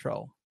my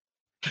control.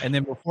 And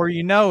then before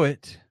you know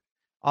it,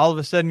 all of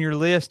a sudden your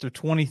list of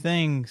 20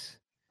 things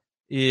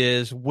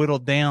is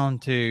whittled down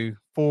to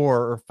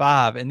 4 or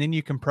 5. And then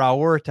you can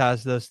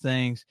prioritize those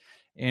things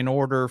in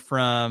order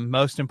from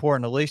most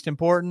important to least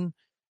important.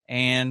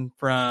 and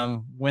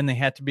from when they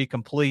have to be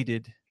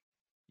completed.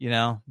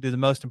 Do the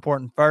most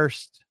important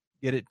first,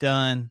 get it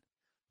done.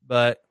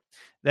 But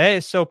that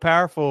is so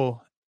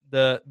powerful.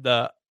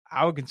 I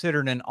would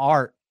consider it an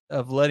art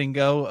of letting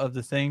go of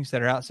the things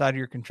that are outside of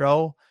your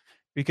control,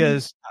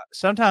 because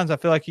sometimes I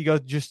feel like you go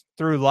just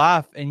through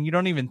life and you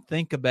don't even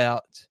think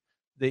about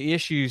the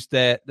issues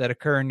that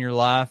occur in your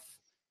life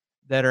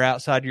that are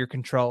outside your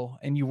control,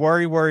 and you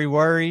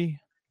worry,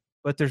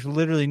 but there's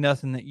literally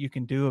nothing that you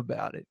can do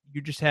about it.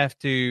 You just have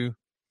to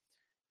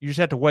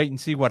wait and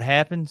see what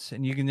happens,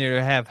 and you can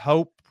either have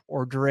hope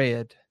or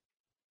dread,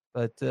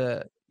 but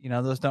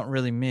those don't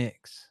really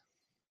mix.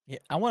 Yeah,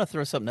 I want to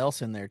throw something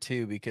else in there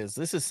too, because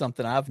this is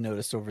something I've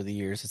noticed over the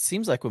years. It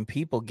seems like when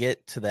people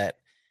get to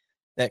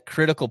that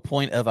critical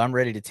point of I'm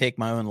ready to take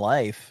my own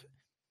life,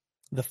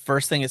 the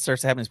first thing that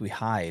starts to happen is we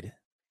hide.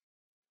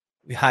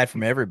 We hide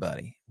from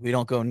everybody. We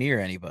don't go near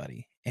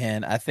anybody.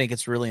 And I think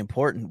it's really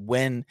important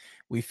when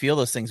we feel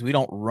those things, we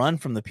don't run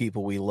from the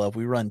people we love.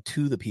 We run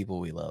to the people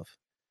we love.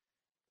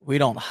 We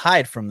don't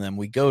hide from them.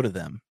 We go to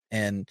them,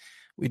 and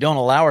we don't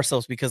allow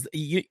ourselves, because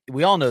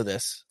we all know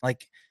this.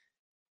 Like,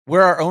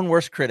 we're our own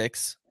worst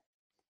critics,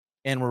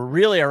 and we're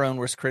really our own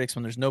worst critics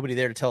when there's nobody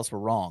there to tell us we're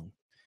wrong.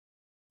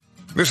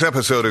 This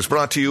episode is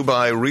brought to you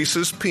by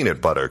Reese's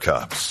Peanut Butter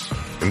Cups.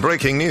 In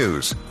breaking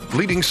news,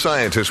 leading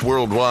scientists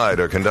worldwide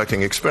are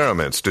conducting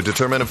experiments to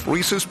determine if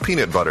Reese's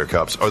Peanut Butter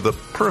Cups are the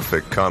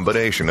perfect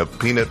combination of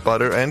peanut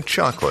butter and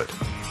chocolate.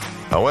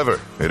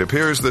 However, it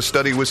appears the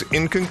study was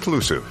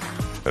inconclusive,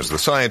 as the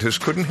scientists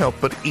couldn't help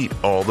but eat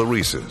all the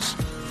Reese's.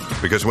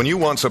 Because when you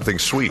want something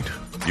sweet,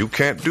 you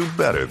can't do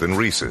better than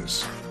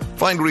Reese's.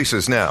 Find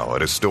Reese's now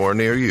at a store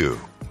near you.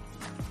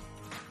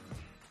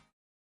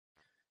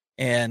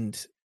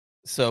 And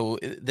so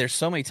there's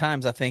so many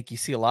times I think you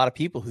see a lot of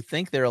people who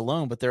think they're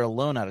alone, but they're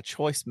alone out of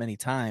choice many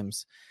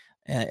times.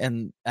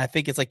 And I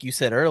think it's like you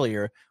said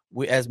earlier,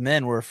 we, as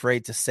men, we're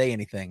afraid to say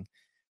anything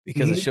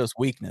because it shows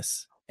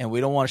weakness, and we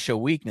don't want to show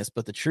weakness.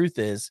 But the truth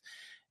is,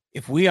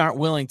 if we aren't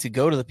willing to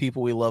go to the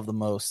people we love the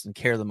most and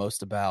care the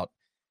most about,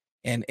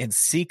 and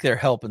seek their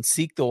help and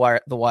seek the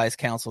wise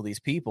counsel of these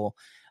people,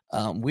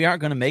 we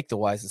aren't going to make the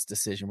wisest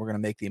decision. We're going to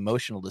make the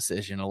emotional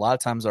decision. A lot of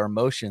times our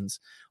emotions,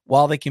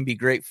 while they can be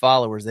great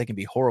followers, they can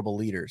be horrible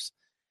leaders.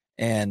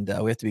 And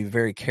we have to be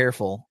very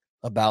careful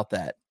about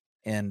that.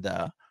 And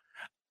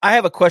I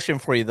have a question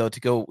for you, though,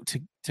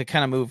 to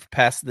kind of move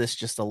past this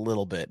just a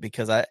little bit,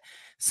 because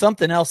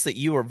something else that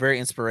you are very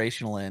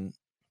inspirational in,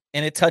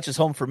 and it touches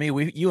home for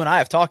me. You and I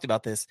have talked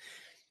about this.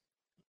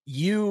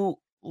 You,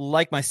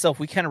 like myself,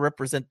 we kind of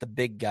represent the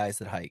big guys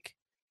that hike,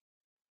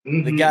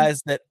 the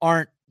guys that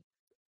aren't,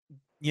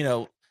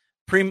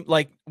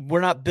 like, we're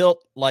not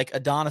built like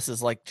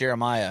Adonises, like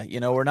Jeremiah.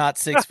 We're not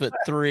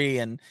 6'3"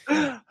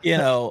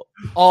 and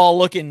all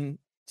looking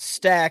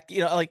stacked.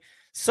 Like,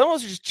 some of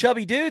us are just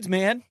chubby dudes,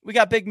 man. We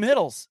got big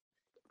middles,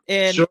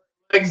 and short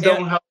legs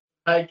don't help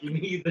hiking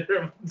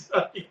either.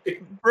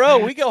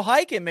 Bro, we go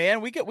hiking,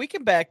 man. We can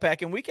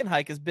backpack and we can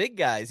hike as big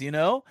guys.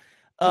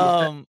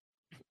 I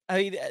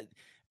mean,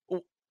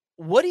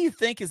 what do you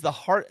think is the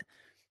hard?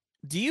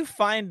 Do you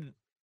find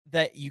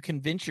that you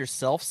convince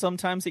yourself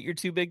sometimes that you're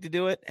too big to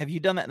do it? Have you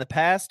done that in the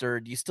past,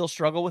 or do you still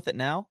struggle with it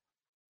now?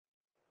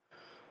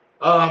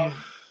 I'm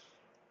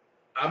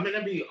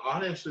gonna be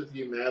honest with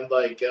you, man.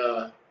 Like,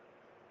 the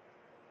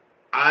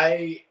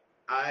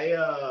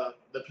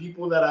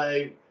people that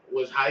I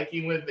was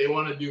hiking with, they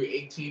want to do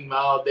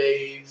 18-mile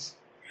days.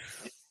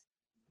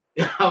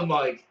 I'm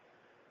like,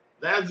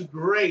 that's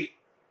great,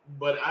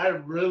 but I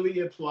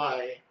really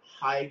apply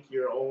hike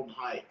your own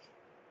hike.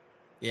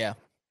 Yeah.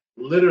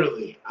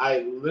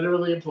 I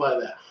literally apply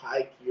that,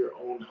 hike your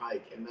own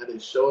hike, and that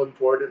is so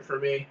important for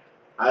me.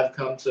 I've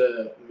come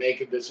to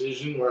make a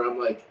decision where I'm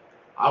like,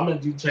 I'm going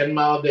to do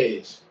 10-mile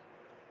days.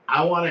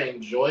 I want to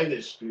enjoy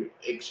this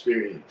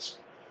experience.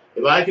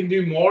 If I can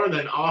do more,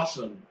 then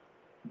awesome.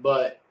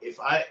 But if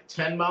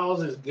 10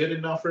 miles is good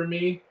enough for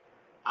me,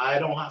 I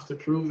don't have to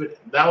prove it.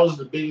 That was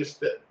the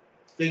biggest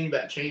thing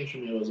that changed for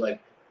me. It was like,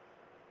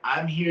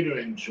 I'm here to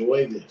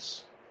enjoy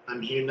this.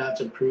 I'm here not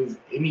to prove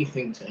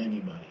anything to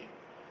anybody.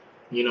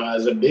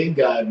 As a big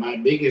guy, my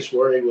biggest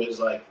worry was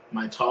like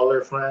my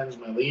taller friends,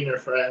 my leaner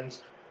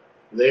friends.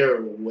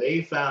 They're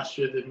way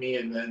faster than me,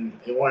 and then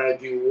they want to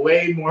do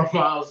way more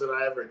miles than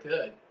I ever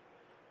could.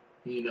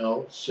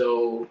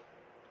 So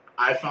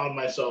I found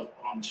myself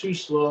on too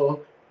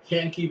slow,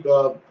 can't keep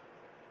up.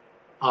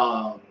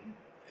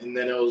 And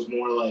then it was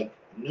more like,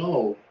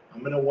 no,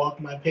 I'm gonna walk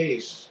my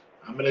pace.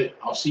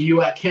 I'll see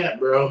you at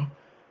camp, bro.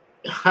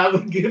 Have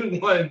a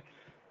good one.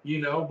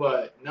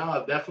 But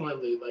no,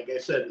 definitely, like I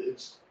said,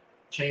 it's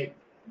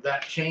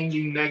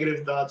changing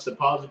negative thoughts to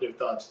positive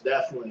thoughts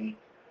definitely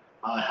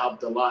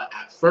helped a lot.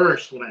 At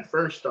first, when I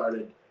first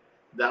started,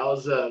 that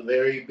was a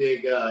very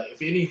big,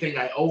 if anything,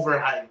 I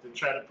overhyped and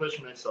tried to push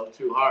myself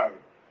too hard,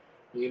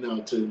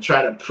 to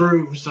try to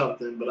prove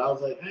something. But I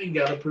was like, I ain't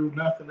got to prove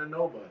nothing to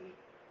nobody.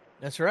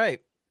 That's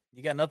right.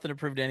 You got nothing to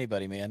prove to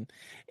anybody, man.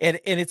 And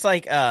it's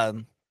like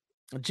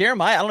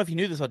Jeremiah, I don't know if you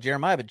knew this about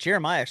Jeremiah, but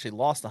Jeremiah actually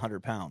lost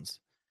 100 pounds.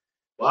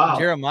 Wow.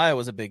 Jeremiah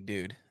was a big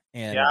dude.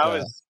 And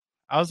Yeah,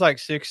 I was like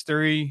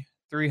 6'3",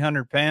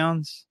 300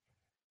 pounds.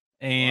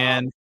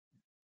 And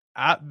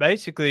I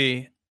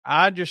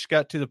just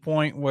got to the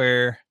point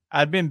where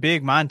I'd been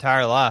big my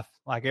entire life,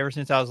 like ever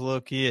since I was a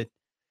little kid.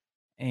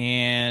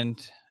 And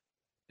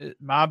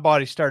my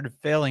body started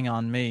failing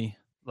on me.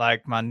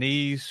 Like my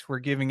knees were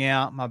giving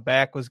out, my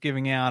back was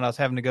giving out. I was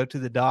having to go to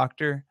the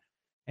doctor.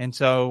 And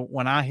so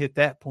when I hit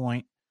that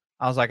point,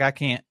 I was like, I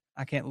can't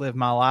live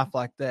my life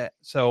like that.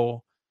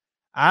 So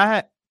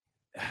I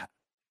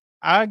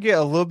get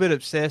a little bit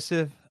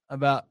obsessive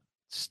about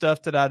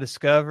stuff that I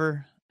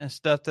discover and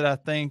stuff that I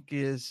think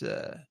is,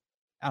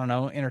 I don't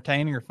know,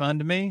 entertaining or fun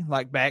to me,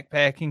 like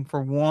backpacking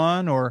for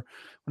one, or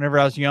whenever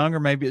I was younger,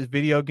 maybe it was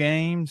video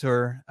games,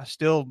 or I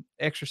still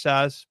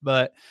exercise,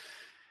 but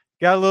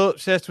got a little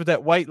obsessed with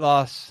that weight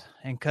loss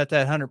and cut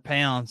that 100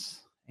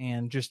 pounds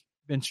and just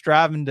been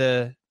striving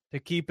to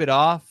keep it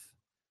off.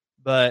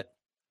 But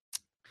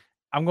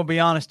I'm going to be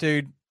honest,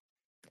 dude,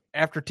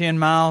 after 10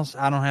 miles,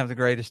 I don't have the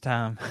greatest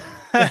time.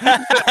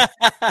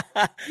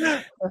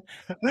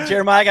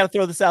 Jeremiah, I got to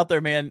throw this out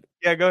there, man.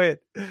 Yeah, go ahead.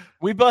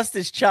 We bust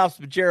his chops,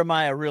 but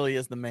Jeremiah really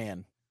is the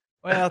man.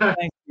 Well,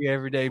 thank you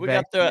every day. We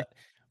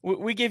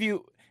give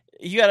you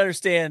got to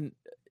understand,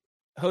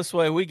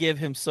 Josue, we give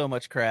him so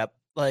much crap.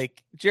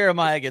 Like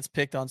Jeremiah gets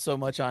picked on so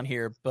much on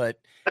here, but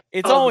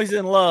it's always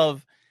in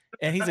love,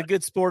 and he's a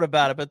good sport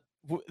about it. But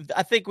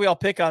I think we all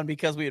pick on him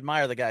because we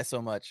admire the guy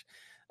so much.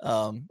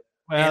 And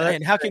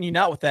how can you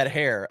not with that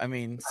hair? I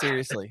mean,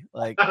 seriously,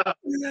 like,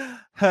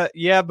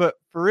 yeah, but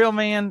for real,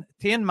 man,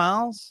 10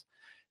 miles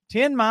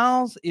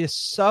is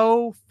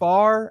so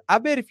far. I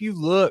bet if you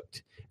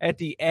looked at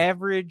the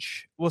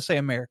average, we'll say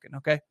American,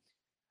 okay?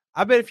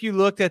 I bet if you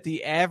looked at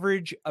the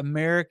average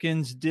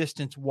American's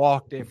distance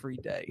walked every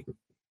day,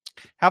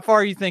 how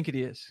far you think it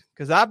is?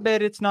 Because I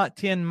bet it's not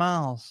 10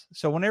 miles.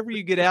 So whenever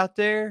you get out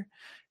there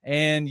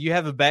and you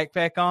have a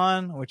backpack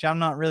on, which I'm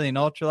not really an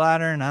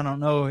ultralighter, and I don't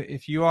know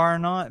if you are or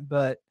not,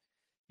 but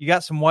you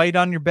got some weight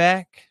on your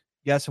back,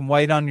 you got some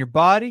weight on your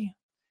body,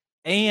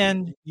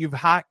 and you've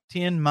hiked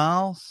 10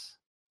 miles.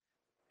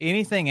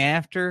 Anything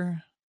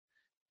after,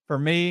 for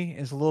me,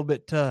 is a little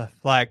bit tough.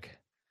 Like,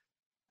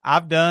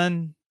 I've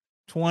done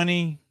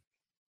 20,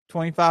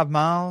 25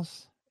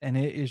 miles, and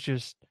it is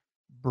just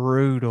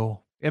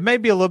brutal. It may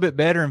be a little bit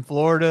better in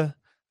Florida,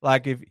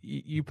 like if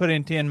you put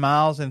in 10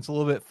 miles and it's a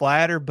little bit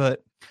flatter,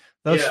 but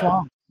the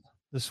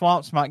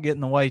swamps might get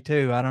in the way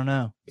too. I don't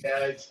know. Yeah,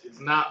 it's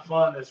not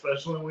fun,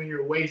 especially when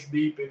you're waist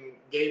deep in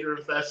gator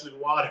infested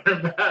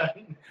water,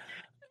 man.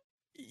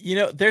 You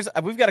know,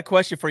 we've got a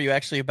question for you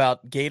actually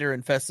about gator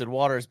infested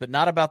waters, but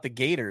not about the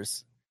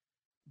gators,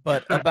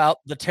 but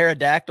about the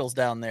pterodactyls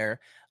down there.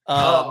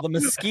 The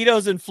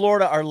mosquitoes in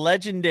Florida are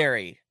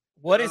legendary.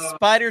 What is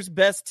Spider's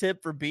best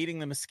tip for beating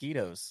the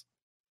mosquitoes?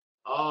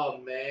 Oh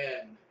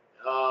man,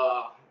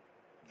 I'll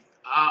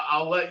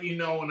let you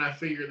know when I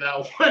figure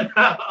that one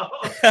out.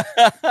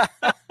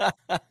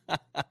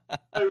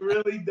 I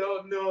really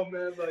don't know,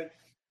 man. Like,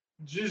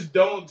 just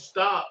don't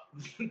stop.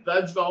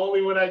 That's the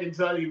only one I can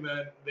tell you,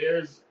 man.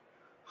 There's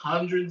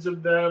hundreds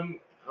of them.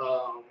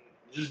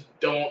 Just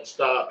don't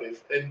stop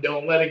and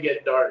don't let it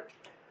get dark.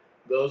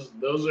 Those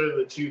are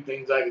the two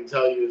things I can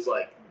tell you. Is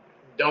like,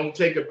 don't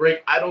take a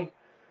break. I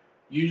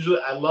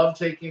love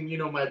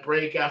taking, my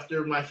break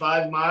after my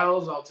 5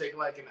 miles. I'll take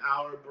like an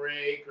hour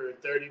break or a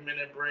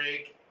 30-minute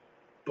break.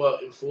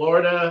 But in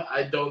Florida,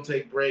 I don't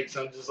take breaks.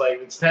 I'm just like,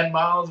 if it's 10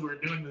 miles, we're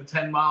doing the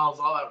 10 miles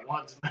all at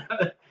once,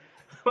 man.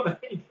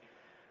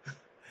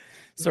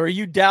 So are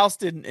you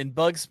doused in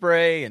bug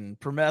spray and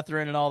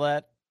permethrin and all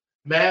that?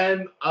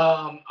 Man,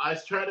 I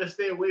try to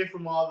stay away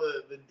from all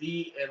the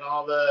DEET and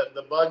all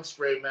the bug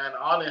spray, man,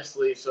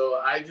 honestly.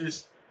 So I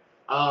just,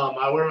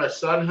 I wear my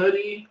sun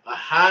hoodie, a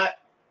hat,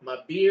 my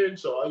beard.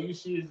 So all you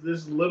see is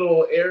this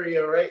little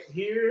area right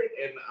here,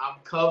 and I'm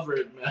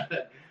covered,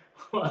 man.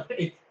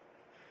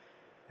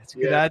 That's a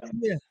good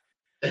idea.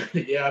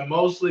 Yeah, I'm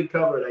mostly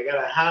covered. I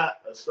got a hat,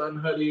 a sun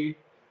hoodie,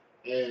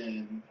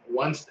 and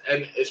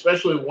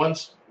especially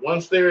once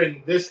they're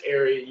in this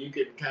area, you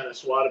can kind of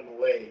swat them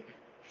away.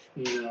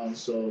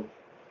 So.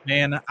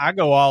 Man, I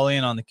go all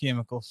in on the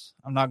chemicals.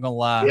 I'm not gonna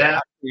lie. Yeah.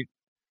 I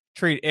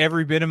treat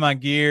every bit of my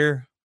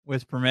gear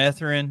with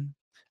permethrin.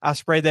 I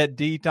sprayed that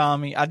DEET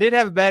on me. I did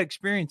have a bad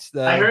experience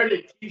though. I heard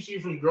it keeps you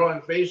from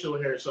growing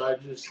facial hair, so I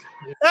just.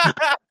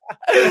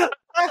 This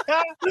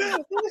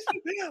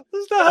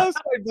is the host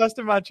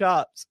busting my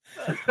chops.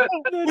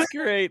 That's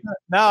great.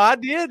 No, I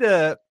did.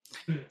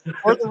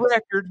 For the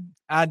record,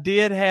 I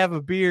did have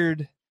a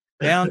beard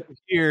down to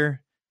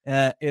here.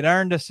 It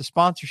earned us a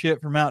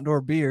sponsorship from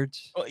Outdoor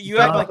Beards. Well, you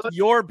act like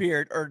your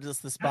beard earned us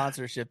the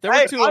sponsorship. There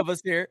were two of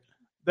us here.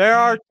 There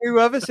are two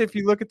of us if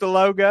you look at the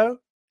logo.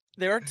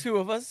 There are two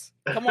of us.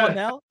 Come on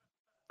now.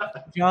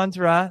 John's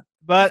right.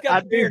 But who's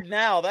got the beard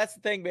now? That's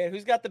the thing, man.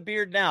 Who's got the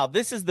beard now?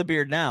 This is the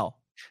beard now.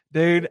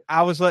 Dude,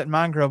 I was letting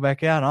mine grow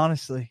back out,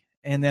 honestly.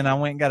 And then I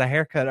went and got a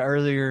haircut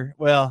earlier.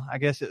 Well, I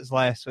guess it was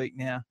last week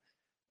now.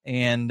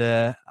 And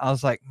I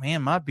was like,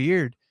 man, my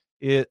beard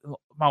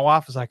my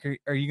wife was like,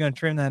 are you going to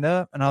trim that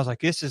up? And I was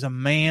like, this is a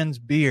man's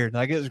beard.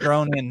 Like, it was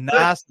grown in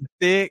nice and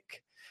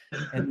thick.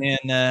 And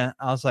then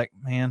I was like,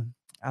 man,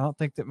 I don't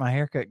think that my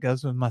haircut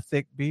goes with my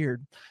thick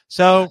beard.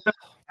 So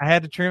I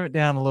had to trim it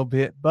down a little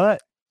bit,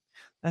 but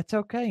that's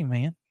okay,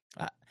 man.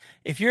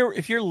 If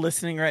you're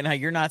listening right now,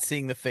 you're not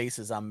seeing the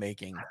faces I'm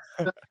making.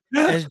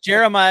 As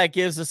Jeremiah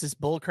gives us this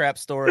bullcrap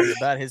story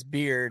about his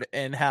beard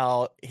and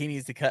how he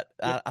needs to cut.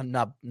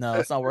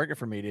 It's not working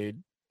for me,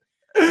 dude.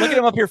 Look at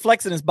him up here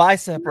flexing his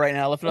bicep right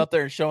now, lifting up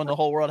there and showing the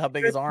whole world how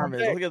big his arm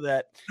is. Look at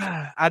that.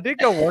 I did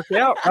go work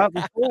out right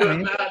before,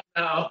 man.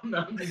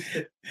 No.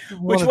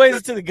 Which way is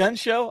it to the gun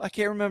show? I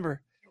can't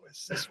remember.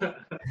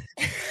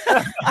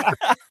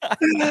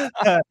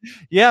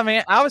 Yeah,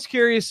 man. I was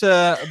curious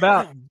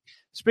about,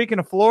 speaking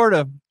of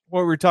Florida,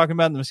 what we were talking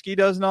about, the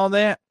mosquitoes and all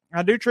that.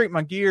 I do treat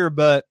my gear,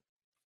 but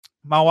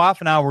my wife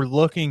and I were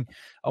looking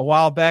a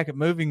while back at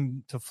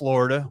moving to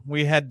Florida.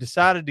 We had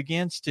decided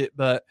against it,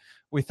 but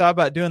we thought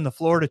about doing the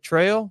Florida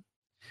Trail.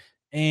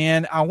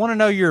 And I want to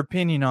know your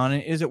opinion on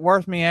it. Is it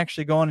worth me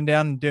actually going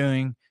down and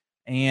doing?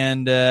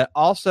 And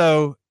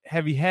also,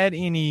 have you had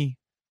any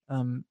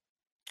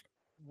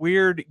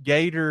weird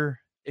gator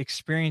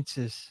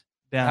experiences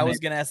down there? I was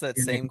going to ask that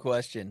same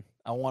question.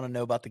 I want to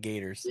know about the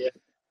gators. Yeah.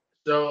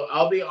 So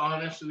I'll be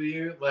honest with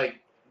you, like,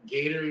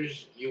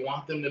 gators, you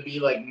want them to be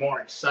like more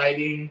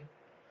exciting,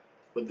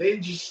 but they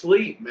just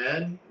sleep,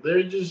 man.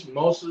 They're just,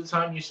 most of the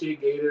time you see a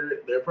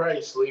gator, they're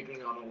probably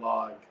sleeping on a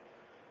log.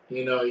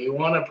 You know, you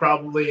want to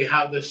probably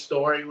have this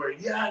story where,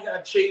 yeah, I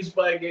got chased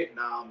by a gator.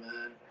 Nah,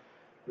 man.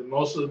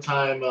 Most of the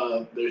time,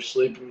 they're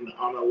sleeping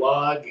on a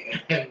log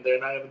and they're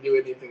not going to do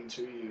anything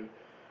to you.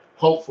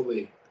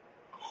 Hopefully.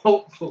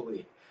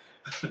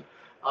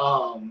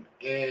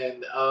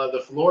 And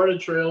the Florida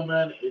Trail,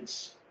 man,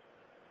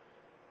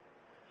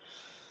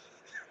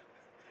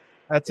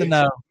 That's a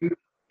no.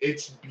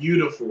 It's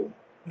beautiful.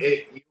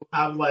 You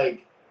have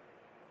like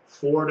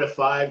 4 to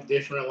 5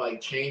 different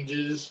like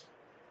changes.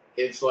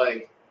 It's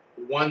like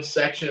one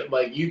section,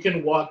 like you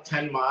can walk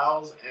 10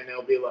 miles and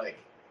it'll be like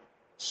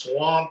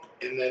swamp,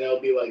 and then it'll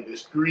be like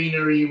this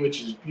greenery,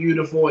 which is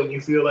beautiful, and you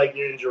feel like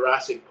you're in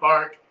Jurassic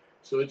Park.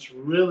 So it's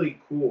really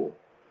cool.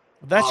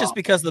 That's just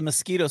because the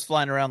mosquitoes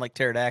flying around like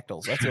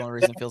pterodactyls. That's the only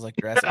reason it feels like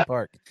Jurassic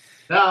Park.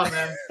 No,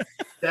 man,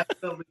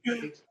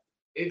 definitely,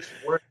 it's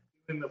worth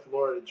doing the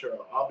Florida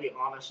Trail. I'll be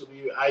honest with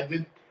you.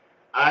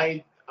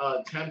 I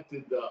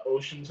attempted the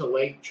Ocean to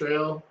Lake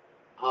Trail.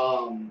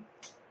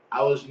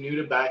 I was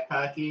new to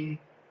backpacking,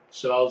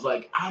 so I was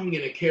like, I'm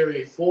going to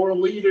carry 4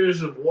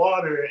 liters of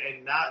water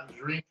and not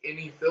drink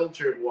any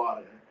filtered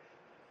water.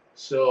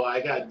 So I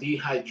got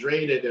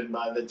dehydrated, and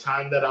by the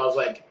time that I was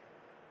like,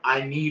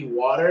 I need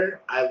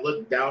water, I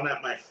looked down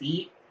at my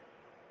feet,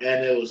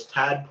 and it was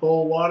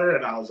tadpole water,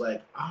 and I was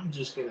like, I'm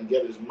just going to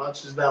get as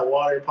much as that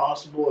water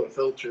possible and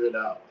filter it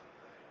out.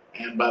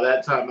 And by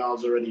that time, I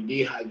was already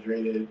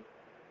dehydrated,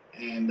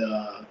 and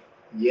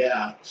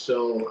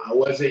so I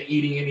wasn't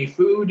eating any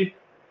food,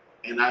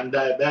 and I'm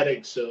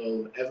diabetic,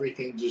 so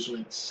everything just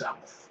went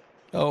south.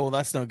 Oh,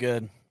 that's no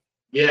good.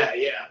 Yeah,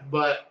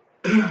 but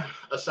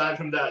aside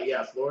from that,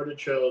 yeah, Florida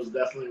Trail is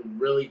definitely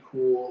really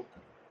cool.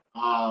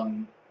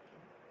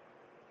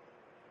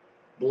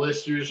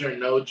 Blisters are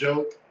no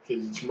joke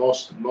because it's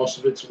most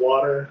of it's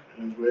water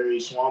and it's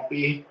very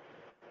swampy.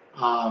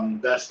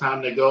 Best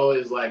time to go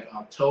is like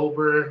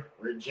October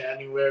or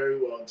January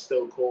while it's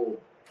still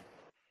cold.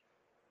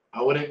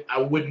 I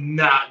would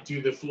not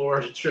do the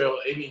Florida Trail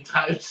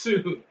anytime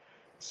soon.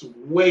 It's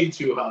way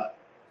too hot.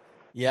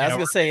 Yeah, I was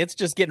gonna say it's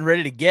just getting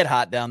ready to get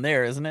hot down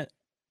there, isn't it?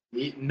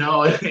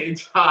 No,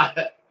 it's hot.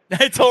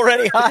 It's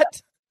already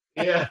hot.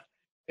 Yeah,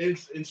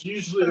 it's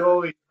usually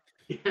always.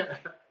 Yeah.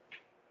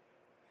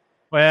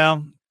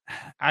 Well,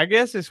 I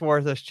guess it's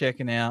worth us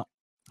checking out.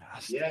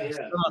 Yeah.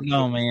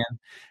 No, man.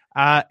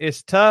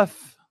 It's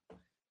tough.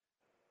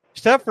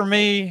 It's tough for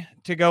me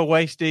to go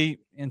waist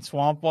deep in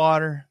swamp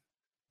water.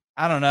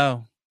 I don't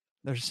know.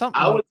 There's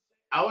something.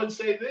 I would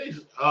say this.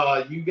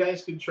 You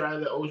guys could try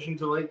the Ocean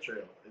to Lake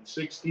Trail. It's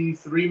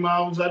 63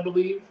 miles, I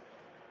believe.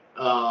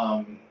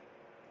 And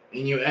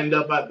you end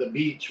up at the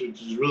beach, which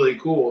is really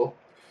cool.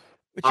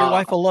 But your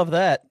wife will love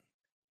that.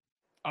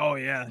 Oh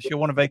yeah, she'll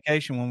want a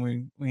vacation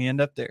when we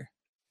end up there.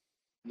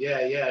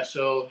 Yeah.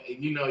 So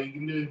you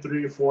can do it in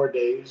 3 or 4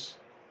 days,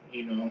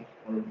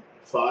 or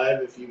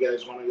 5 if you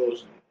guys want to go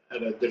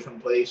at a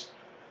different place.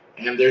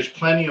 And there's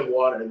plenty of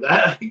water.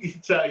 That I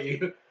can tell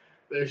you.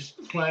 There's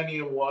plenty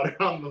of water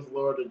on the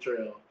Florida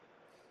Trail.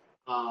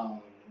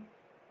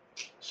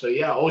 So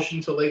yeah,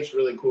 Ocean to Lake's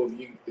really cool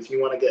if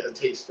you want to get a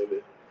taste of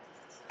it.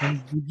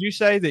 And did you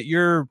say that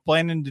you're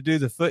planning to do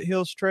the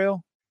Foothills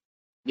Trail?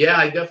 Yeah,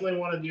 I definitely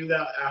want to do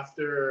that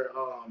after.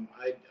 I'm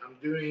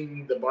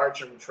doing the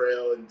Bartram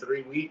Trail in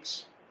 3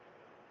 weeks.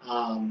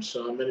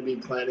 So I'm going to be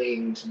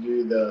planning to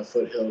do the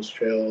Foothills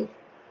Trail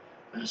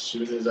as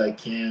soon as I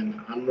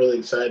can. I'm really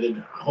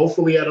excited.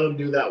 Hopefully I don't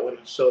do that one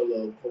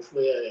solo.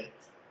 Hopefully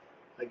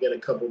I get a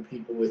couple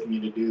people with me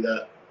to do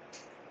that.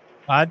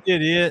 I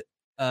did it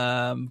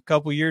a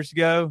couple years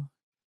ago,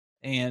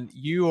 and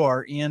you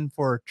are in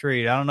for a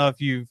treat. I don't know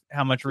if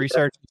how much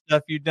research and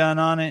stuff you've done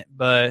on it,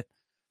 but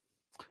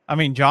I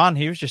mean, John,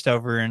 he was just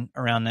over and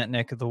around that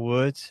neck of the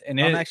woods, and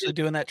I'm actually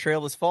doing that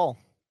trail this fall.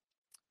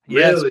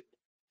 Yes, Really?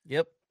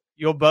 Yep.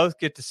 you'll both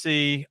get to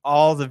see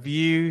all the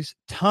views,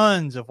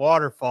 tons of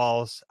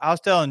waterfalls. I was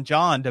telling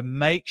John to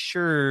make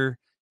sure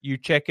you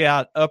check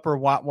out Upper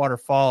Whitewater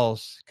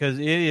Falls because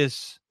it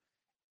is,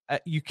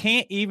 you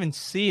can't even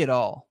see it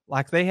all.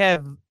 Like they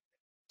have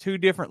 2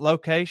 different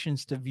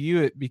locations to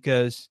view it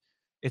because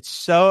it's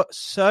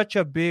such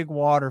a big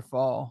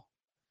waterfall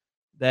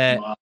that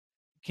Wow.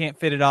 you can't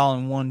fit it all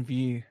in one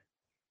view.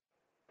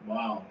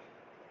 Wow.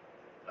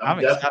 I'm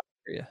excited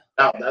for you.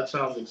 Wow, that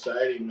sounds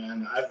exciting,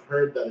 man. I've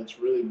heard that it's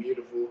really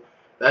beautiful.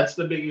 That's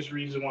the biggest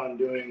reason why I'm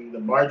doing the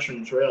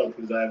Bartram Trail,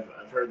 because I've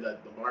heard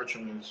that the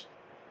Bartram is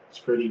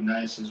pretty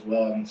nice as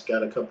well, and it's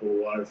got a couple of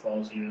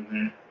waterfalls here and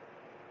there.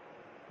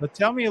 But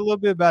tell me a little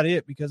bit about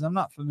it because I'm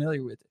not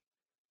familiar with it.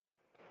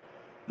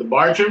 The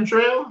Bartram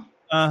Trail?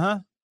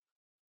 Uh-huh.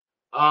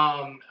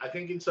 I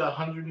think it's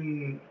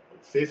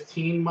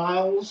 115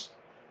 miles,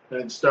 and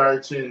it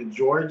starts in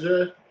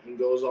Georgia and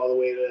goes all the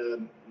way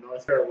to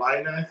North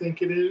Carolina, I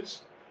think it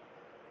is.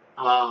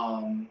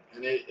 And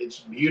it's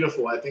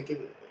beautiful. I think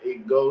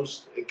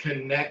it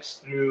connects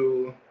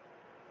through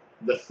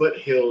the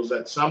foothills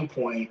at some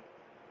point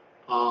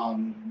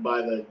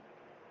by the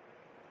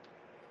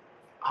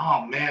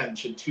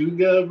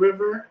Chattooga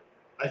River,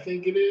 I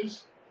think it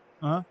is.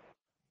 Uh-huh.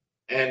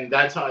 And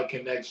that's how it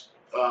connects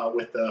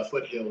with the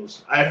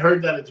foothills. I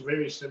heard that it's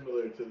very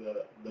similar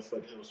to the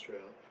foothills trail.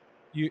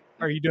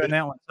 Are you doing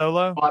that one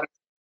solo?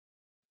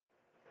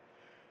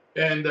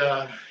 And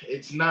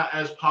it's not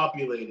as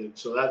populated,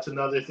 so that's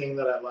another thing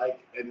that I like.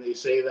 And they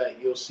say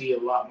that you'll see a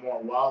lot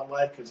more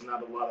wildlife because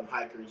not a lot of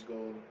hikers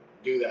go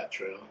do that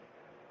trail.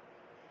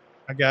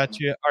 I got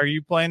you. Are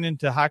you planning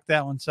to hike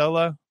that one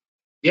solo?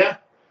 Yeah.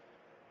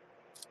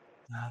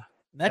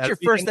 That's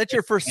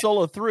your first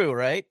solo through,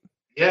 right?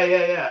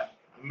 Yeah.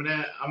 I'm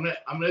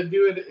gonna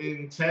do it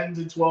in 10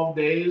 to 12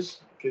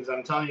 days because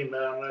I'm telling you,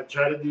 man, I'm gonna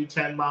try to do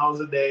 10 miles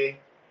a day.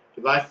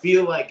 If I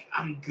feel like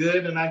I'm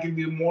good and I can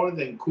do more,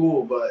 then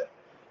cool. But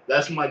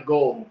that's my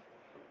goal.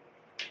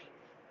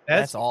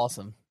 That's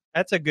awesome.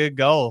 That's a good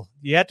goal.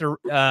 You have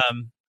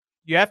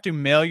to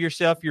mail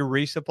yourself your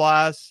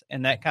resupplies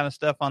and that kind of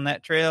stuff on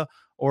that trail,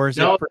 or is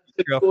it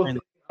pretty trail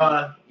friendly?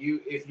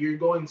 If you're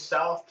going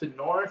south to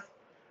north,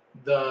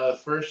 the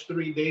first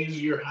 3 days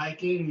you're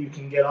hiking, you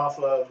can get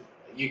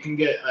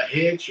a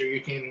hitch, or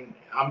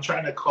I'm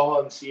trying to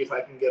call and see if I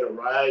can get a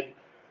ride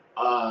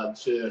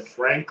to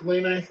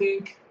Franklin, I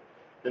think,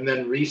 and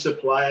then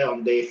resupply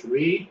on day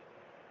 3.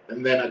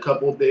 And then a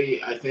couple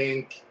days, I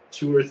think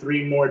 2 or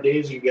 3 more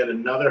days, you get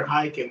another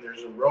hike, and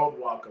there's a road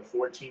walk, a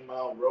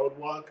 14-mile road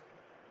walk.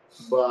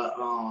 But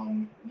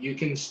you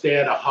can stay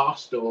at a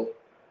hostel.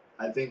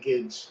 I think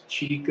it's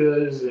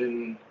Chica's,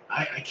 and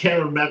I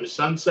can't remember,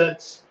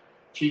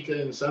 Chica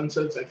and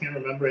Sunsets, I can't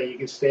remember. And you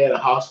can stay at a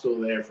hostel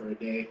there for a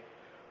day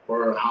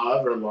or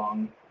however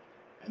long.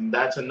 And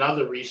that's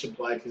another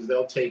resupply because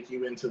they'll take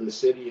you into the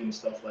city and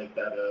stuff like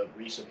that,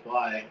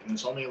 resupply. And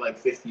it's only like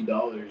 $50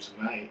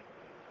 a night.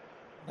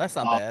 That's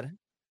not bad.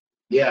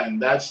 Yeah,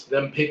 and that's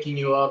them picking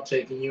you up,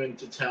 taking you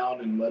into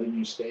town, and letting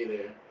you stay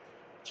there,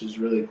 which is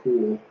really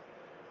cool.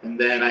 And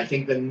then I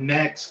think the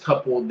next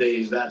couple of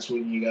days, that's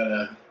when you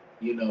gotta,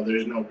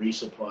 there's no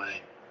resupply.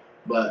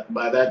 But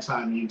by that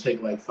time, you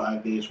take like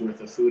 5 days worth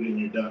of food and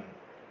you're done.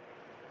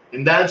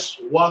 And that's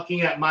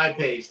walking at my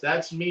pace.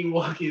 That's me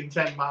walking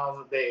 10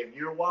 miles a day. If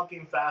you're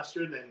walking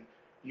faster, then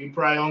you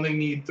probably only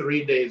need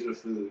 3 days of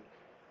food,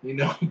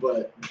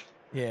 but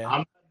yeah, I'm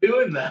not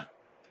doing that.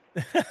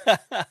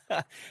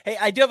 Hey,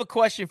 I do have a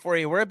question for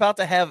you. We're about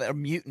to have a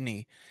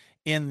mutiny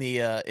in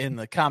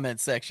the comment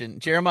section.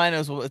 Jeremiah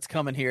knows what's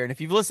coming here. And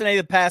if you've listened to any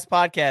of the past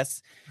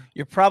podcasts,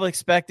 you're probably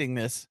expecting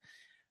this,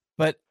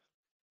 but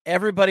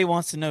everybody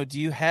wants to know,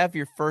 do you have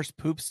your first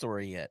poop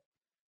story yet?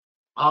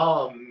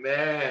 Oh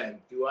man,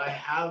 do I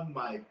have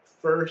my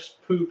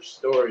first poop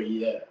story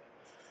yet?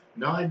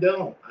 No, I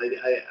don't.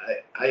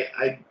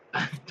 I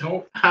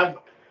don't have.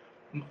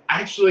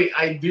 Actually,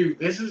 I do.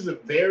 This is a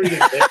very.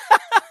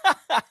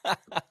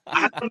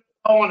 I don't know if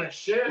I want to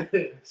share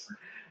this.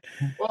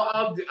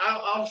 Well,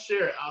 I'll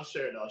share it. I'll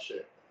share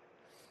it.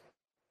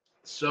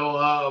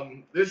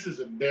 So this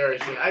is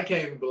embarrassing. I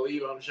can't even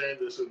believe I'm sharing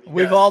this with you.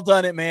 We've all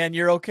done it, man.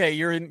 You're okay.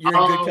 You're in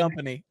good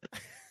company.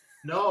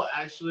 No,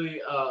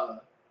 actually,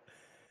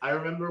 I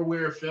remember we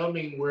were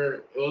filming where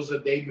it was the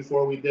day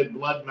before we did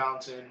Blood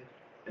Mountain,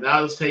 and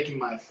I was taking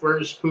my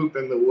first poop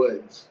in the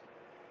woods.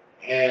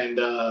 And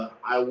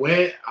I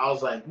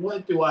was like,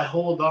 what do I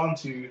hold on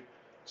to?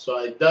 So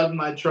I dug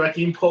my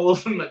trekking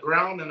poles in the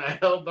ground, and I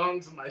held on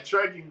to my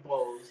trekking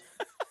poles.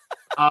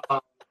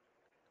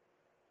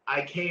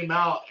 I came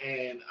out,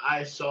 and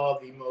I saw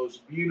the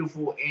most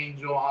beautiful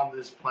angel on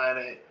this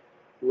planet,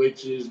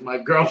 which is my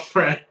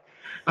girlfriend.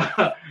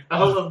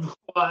 Ella the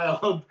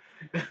Wild.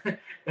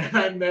 and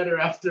I met her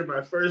after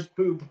my first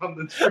poop on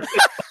the trail.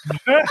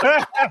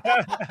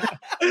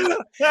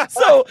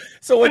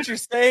 So what you're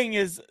saying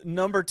is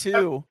number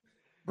 2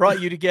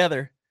 brought you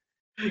together.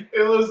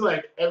 It was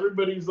like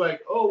everybody's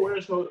like, "Oh,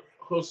 where's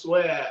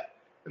Josue at?"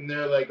 And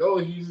they're like, "Oh,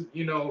 he's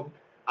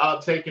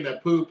out taking a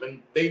poop."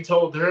 And they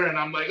told her, and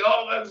I'm like,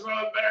 "Oh, that's so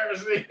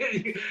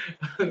embarrassing."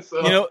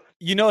 So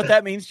You know what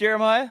that means,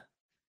 Jeremiah?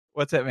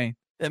 What's that mean?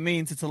 That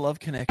means it's a love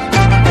connection.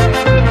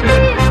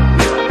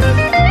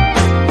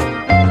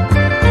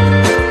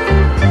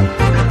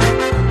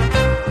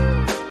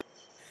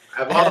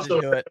 I've I had also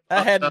to do it.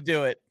 I had to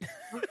do it.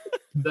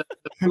 the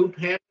poop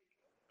hammock.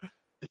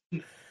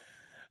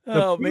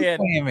 Oh poop man.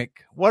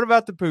 hammock. What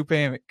about the poop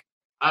hammock?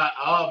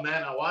 Oh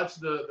man, I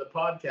watched the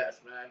podcast,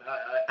 man.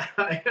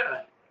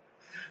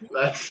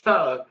 That's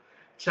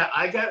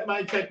I got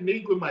my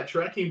technique with my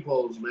trekking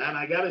poles, man.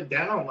 I got it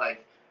down.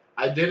 Like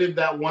I did it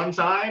that one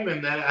time,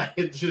 and then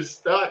it just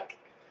stuck.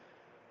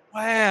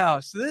 Wow.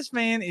 So this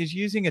man is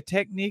using a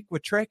technique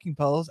with trekking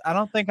poles. I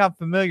don't think I'm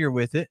familiar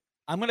with it.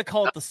 I'm gonna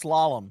call it the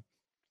slalom.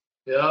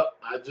 Yep,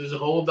 I just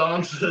hold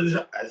on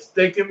to. I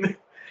stick him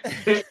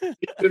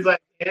as I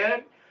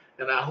can,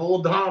 and I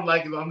hold on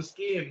like I'm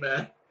skiing,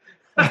 man.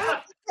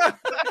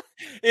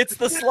 It's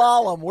the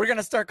slalom. We're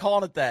gonna start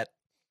calling it that.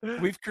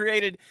 We've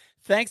created,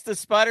 thanks to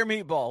Spider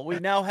Meatball, we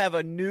now have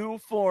a new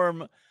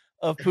form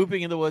of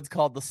pooping in the woods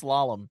called the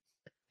slalom.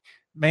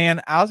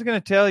 Man, I was going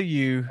to tell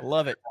you. I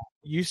love it.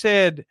 You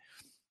said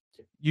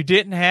you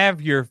didn't have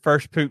your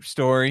first poop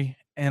story,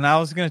 and I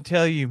was going to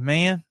tell you,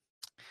 man,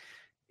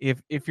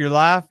 if your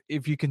life,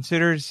 if you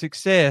consider it a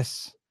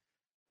success,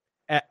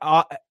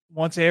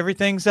 once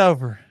everything's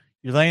over,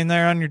 you're laying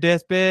there on your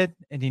deathbed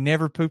and you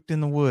never pooped in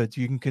the woods,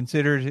 you can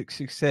consider it a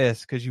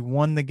success because you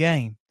won the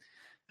game.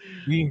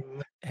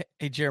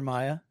 Hey,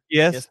 Jeremiah.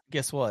 Yes.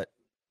 Guess what?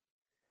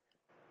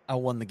 I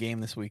won the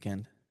game this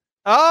weekend.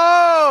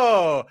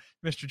 Oh,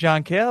 Mr.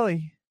 John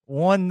Kelly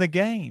won the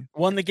game.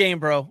 Won the game,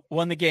 bro.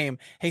 Won the game.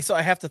 Hey, so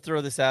I have to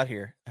throw this out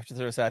here.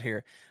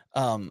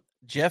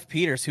 Jeff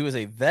Peters, who is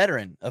a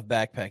veteran of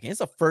backpacking, it's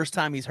the first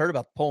time he's heard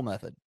about the pole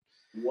method.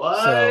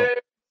 What? So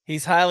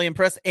he's highly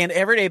impressed. And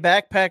Everyday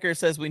Backpacker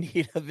says we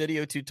need a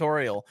video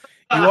tutorial.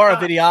 You are a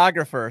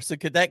videographer, so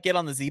could that get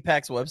on the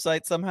Z-Packs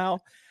website somehow?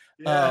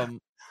 Yeah.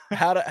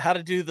 How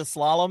to do the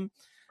slalom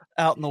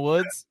out in the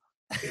woods?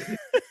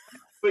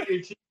 Put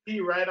your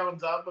TV right on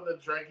top of the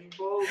trekking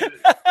pole.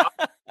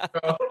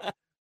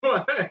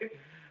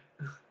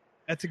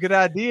 That's a good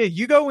idea.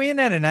 You go in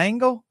at an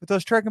angle with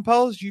those trekking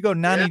poles. You go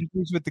 90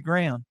 degrees with the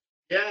ground.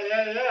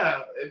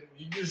 Yeah. And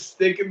you just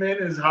stick them in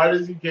as hard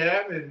as you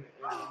can, and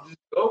you just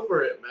go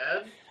for it,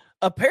 man.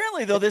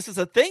 Apparently, though, this is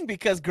a thing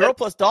because Girl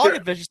Plus Dog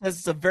Adventure says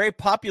it's a very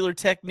popular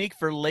technique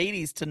for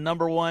ladies to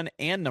number 1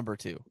 and number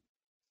 2.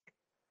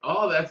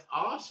 Oh, that's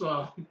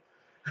awesome.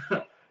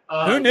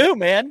 Who knew,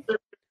 man?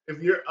 If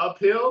you're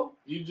uphill,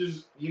 you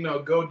just,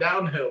 go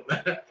downhill,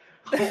 man.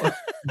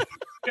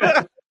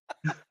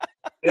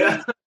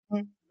 Yeah.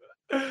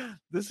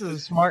 This is a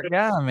smart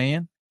guy,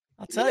 man.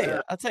 I'll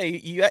tell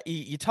you,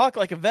 you talk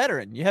like a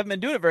veteran. You haven't been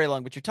doing it very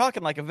long, but you're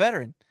talking like a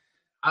veteran.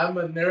 I'm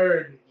a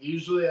nerd.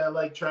 Usually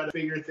I try to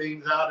figure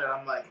things out, and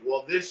I'm like,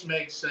 well, this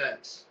makes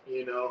sense,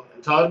 And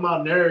talking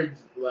about nerds,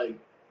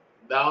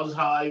 that was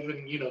how I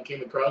even,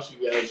 came across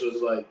you guys,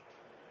 was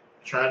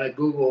trying to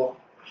Google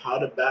how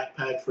to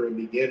backpack for a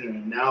beginner.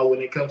 And now when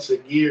it comes to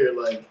gear,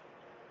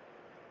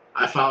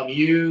 I found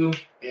you,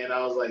 and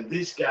I was like,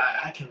 this guy,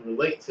 I can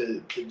relate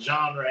to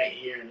John right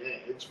here. And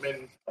it's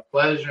been a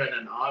pleasure and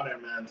an honor,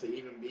 man, to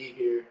even be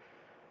here.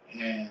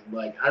 And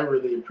I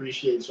really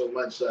appreciate so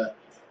much that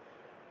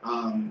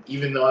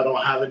even though I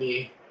don't have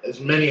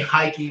as many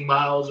hiking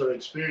miles or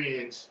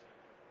experience,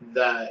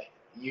 that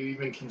you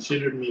even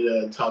considered me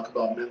to talk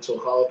about mental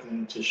health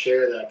and to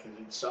share that, because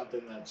it's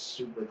something that's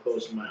super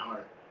close to my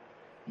heart.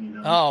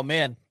 Oh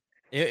man,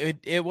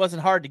 it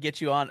wasn't hard to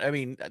get you on. I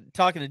mean,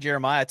 talking to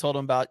Jeremiah, I told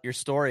him about your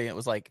story, and it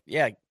was like,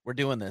 yeah, we're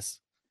doing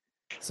this.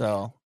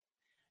 So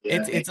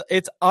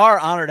it's our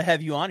honor to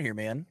have you on here,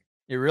 man.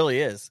 It really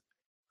is.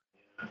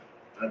 Yeah,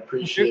 I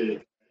appreciate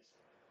it.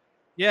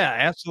 Yeah,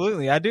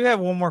 absolutely. I do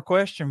have one more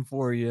question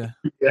for you.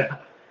 Yeah.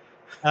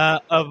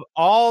 Of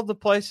all the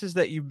places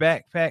that you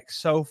backpacked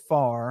so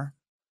far,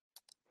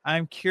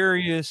 I'm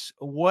curious,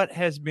 what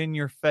has been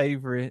your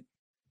favorite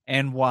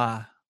and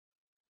why?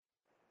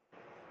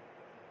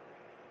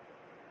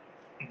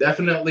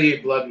 Definitely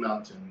Blood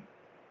Mountain.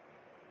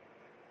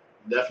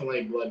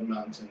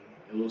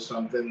 It was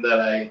something that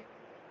I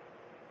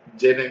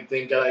didn't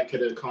think I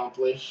could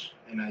accomplish,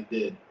 and I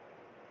did.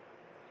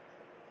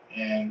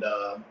 And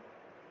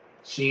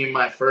seeing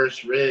my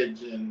first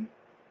ridge and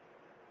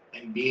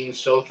being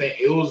so thin,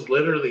 it was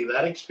literally,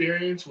 that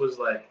experience was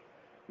like,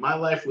 my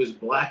life was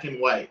black and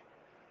white.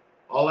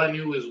 All I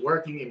knew was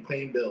working and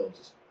paying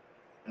bills.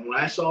 And when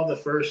I saw my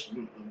first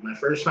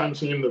time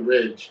seeing the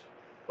ridge,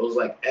 it was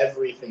like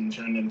everything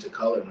turned into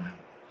color, man.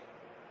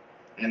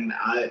 And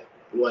I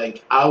know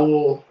I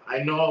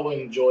will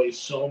enjoy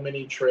so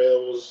many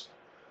trails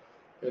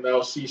and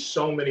I'll see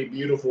so many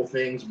beautiful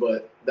things,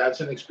 but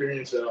that's an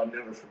experience that I'll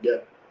never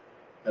forget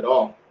at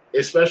all.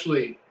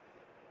 Especially,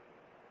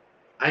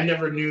 I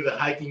never knew the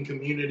hiking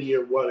community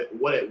or what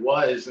it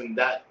was, and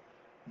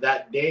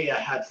that day I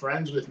had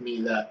friends with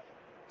me that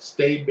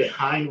stayed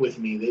behind with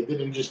me. They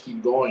didn't just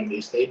keep going;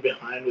 they stayed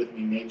behind with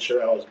me, made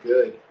sure I was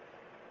good,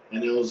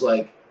 and it was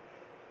like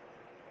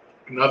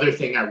another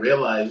thing I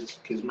realized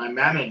because my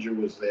manager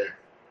was there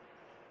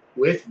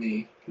with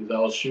me because I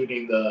was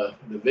shooting the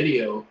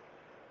video.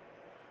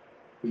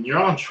 When you're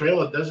on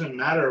trail, it doesn't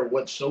matter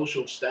what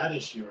social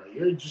status you are.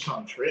 You're just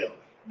on trail.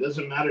 It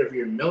doesn't matter if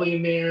you're a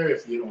millionaire,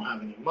 if you don't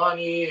have any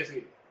money,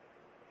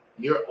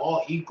 you're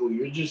all equal.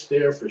 You're just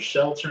there for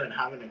shelter and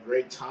having a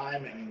great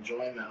time and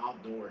enjoying the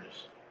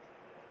outdoors.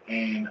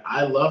 And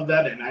I love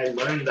that, and I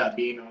learned that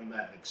being on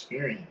that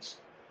experience.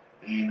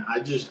 And I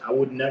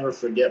would never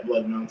forget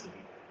Blood Mountain.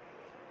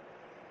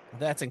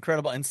 That's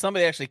incredible. And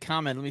somebody actually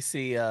commented, let me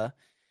see,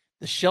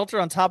 the shelter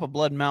on top of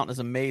Blood Mountain is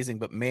amazing,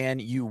 but man,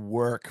 you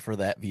work for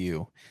that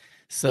view.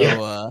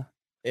 So,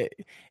 yeah.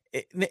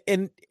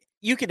 And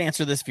you can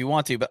answer this if you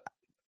want to, but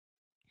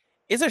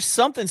is there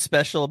something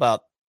special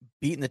about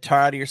beating the tar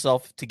out of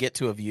yourself to get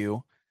to a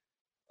view?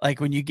 Like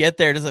when you get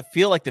there, does it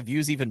feel like the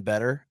view's even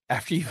better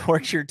after you've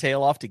worked your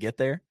tail off to get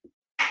there?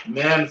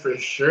 Man, for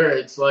sure.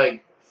 It's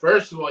like,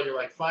 first of all, you're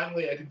like,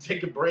 finally, I can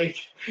take a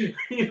break.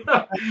 You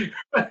know,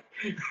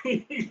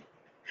 you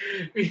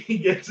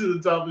get to the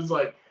top, it's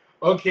like,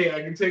 okay,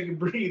 I can take a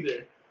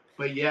breather.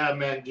 But yeah,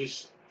 man,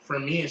 just for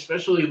me,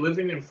 especially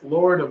living in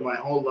Florida my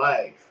whole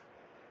life,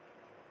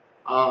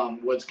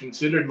 what's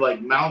considered like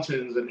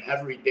mountains an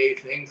everyday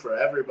thing for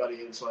everybody.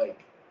 It's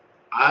like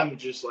I'm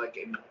just like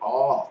in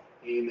awe,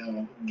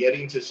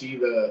 getting to see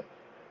the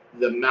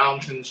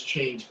mountains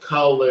change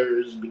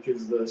colors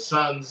because the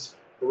sun's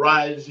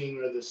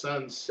rising or the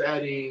sun's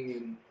setting,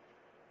 and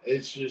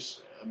it's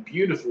just a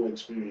beautiful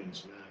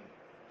experience, man.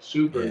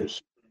 Super,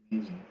 super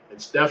amazing.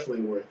 It's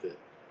definitely worth it.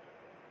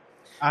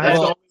 That's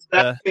the only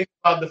bad thing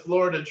about the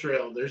Florida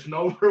Trail. There's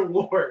no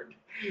reward.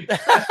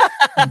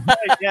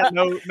 Yeah,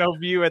 no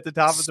view at the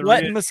top of the sweat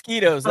ridge. and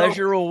mosquitoes. There's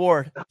your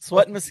reward.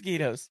 Sweat and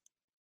mosquitoes.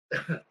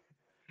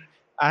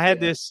 I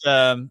had this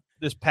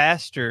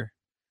pastor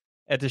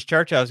at this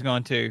church I was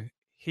going to.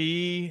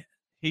 He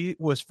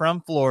was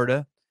from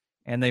Florida,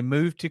 and they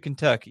moved to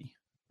Kentucky,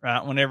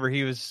 right? Whenever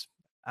he was,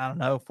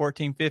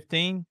 14,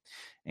 15,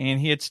 and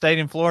he had stayed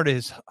in Florida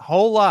his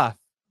whole life,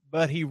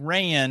 but he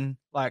ran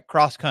like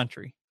cross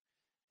country.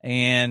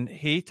 And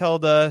he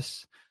told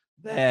us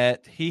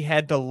that he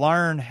had to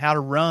learn how to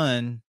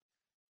run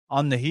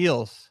on the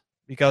hills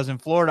because in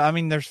Florida,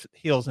 there's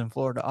hills in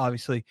Florida,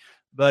 obviously,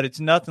 but it's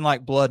nothing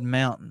like Blood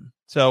Mountain.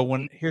 So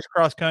when his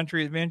cross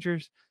country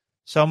adventures,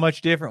 so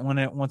much different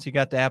once he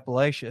got to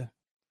Appalachia.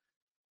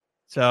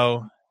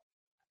 So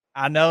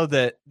I know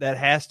that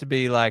has to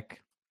be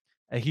like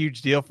a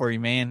huge deal for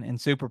you, man,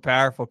 and super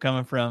powerful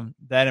coming from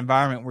that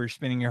environment where you're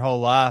spending your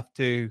whole life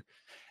to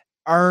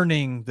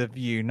earning the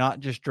view,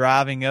 not just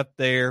driving up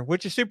there,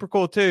 which is super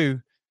cool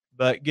too,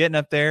 but getting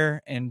up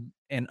there and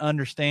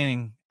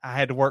understanding I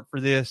had to work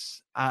for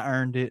this. I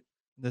earned it.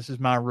 This is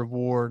my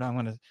reward. I'm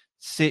going to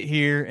sit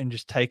here and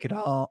just take it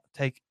all,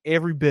 take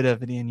every bit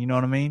of it in. You know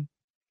what I mean?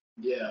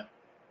 Yeah.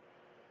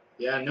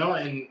 Yeah, no,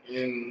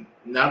 and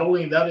not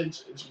only that,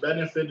 it's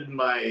benefited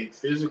my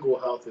physical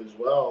health as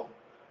well.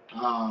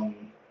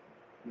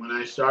 When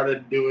I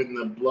started doing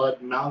the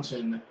Blood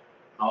Mountain,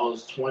 I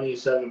was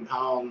 27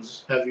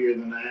 pounds heavier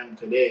than I am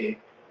today.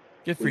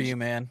 Good for you,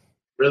 man.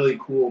 Really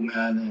cool,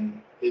 man.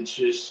 And it's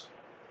just,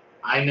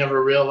 I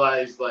never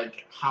realized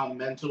like how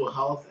mental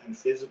health and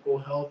physical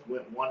health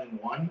went one in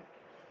one.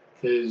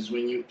 Because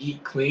when you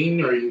eat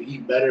clean or you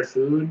eat better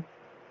food,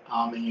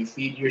 and you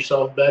feed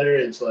yourself better,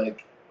 it's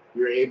like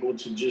you're able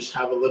to just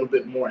have a little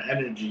bit more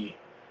energy.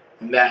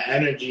 And that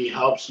energy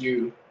helps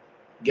you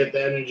get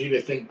the energy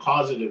to think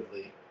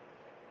positively,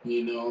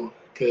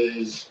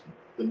 because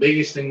the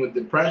biggest thing with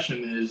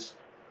depression is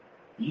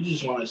you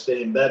just want to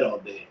stay in bed all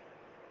day,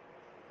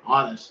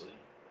 honestly.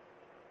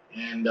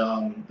 And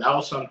that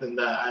was something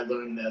that I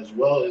learned as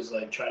well, is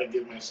like try to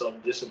give myself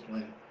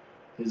discipline.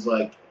 Is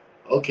like,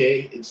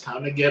 okay, it's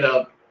time to get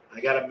up.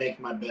 I got to make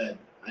my bed.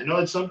 I know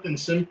it's something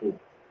simple.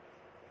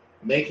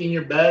 Making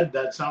your bed,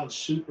 that sounds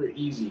super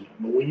easy.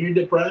 But when you're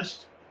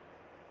depressed,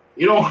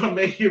 you don't want to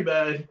make your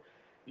bed.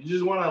 You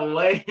just want to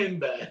lay in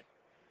bed.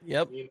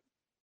 Yep.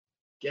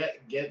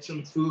 Get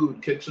some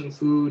food, cook some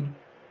food,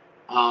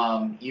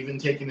 even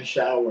taking a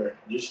shower,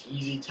 just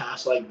easy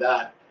tasks like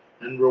that,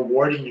 and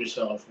rewarding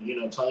yourself,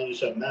 telling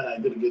yourself, man, I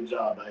did a good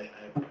job.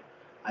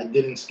 I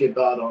didn't skip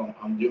out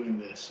on doing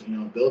this,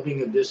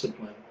 building a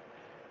discipline,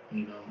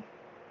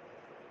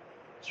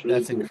 It's really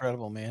That's cool.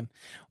 incredible, man.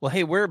 Well,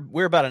 hey,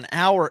 we're about an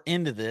hour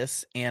into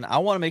this, and I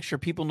want to make sure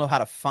people know how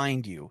to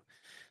find you.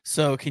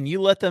 So can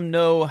you let them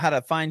know how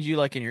to find you,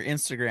 like in your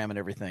Instagram and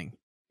everything?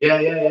 Yeah,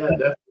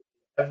 definitely.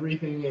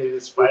 Everything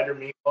is Spider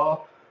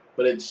Meatball,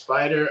 but it's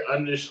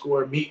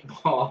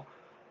Spider_Meatball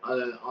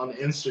on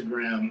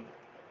Instagram.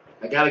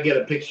 I gotta get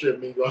a picture of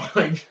me going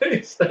like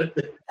this.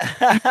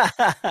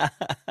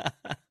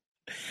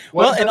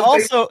 Well, and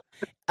also,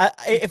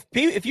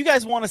 if you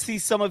guys want to see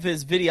some of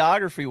his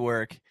videography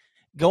work,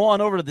 go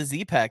on over to the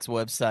Z-Packs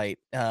website.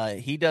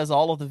 He does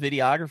all of the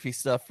videography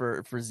stuff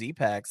for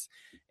Z-Packs,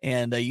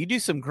 and you do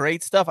some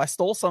great stuff. I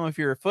stole some of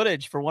your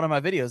footage for one of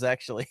my videos,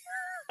 actually.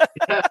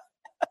 Yeah,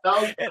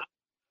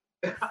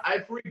 I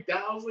freaked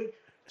out. I was like,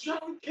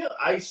 John Kelly.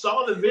 I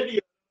saw the video.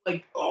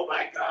 Like, oh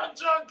my God,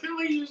 John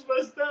Kelly used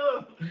my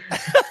stuff.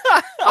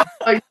 I'm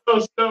like so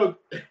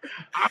stoked.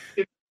 I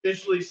can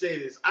officially say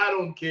this. I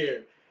don't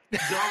care.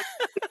 John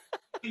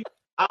Kelly,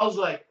 I was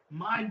like,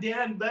 my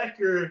Dan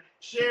Becker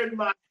shared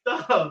my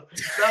stuff.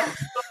 That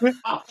was so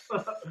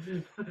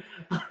awesome.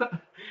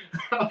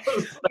 I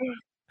was like,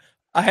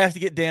 I have to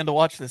get Dan to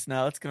watch this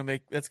now. That's gonna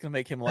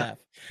make him laugh.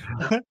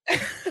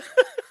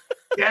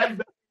 Dan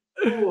Becker,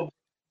 cool.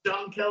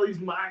 John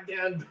Kelly's my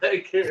Dan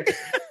Becker.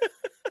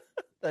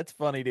 That's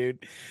funny, dude.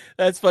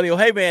 That's funny. Well,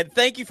 hey, man,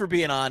 thank you for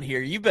being on here.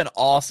 You've been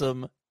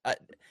awesome.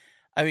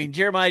 I mean,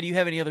 Jeremiah, do you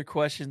have any other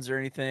questions or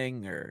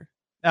anything? Or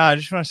No, I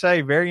just want to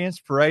say, very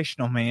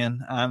inspirational,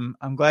 man.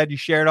 I'm glad you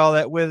shared all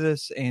that with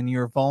us, and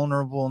you're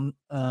vulnerable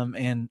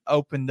and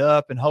opened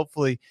up, and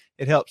hopefully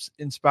it helps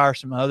inspire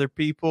some other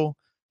people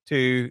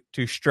to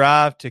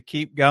strive to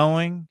keep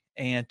going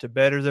and to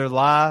better their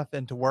life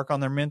and to work on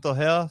their mental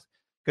health,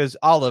 because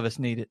all of us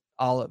need it.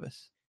 All of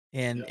us.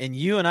 And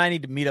you and I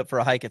need to meet up for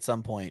a hike at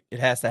some point. It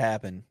has to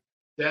happen.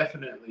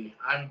 Definitely.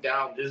 I'm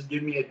down. Just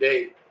give me a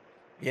date.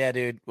 Yeah,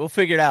 dude. We'll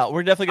figure it out.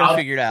 We're definitely going to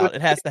figure it out.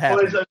 It has to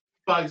happen.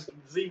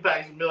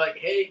 Z-Packs and be like,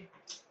 hey,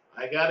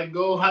 I got to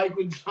go hike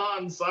with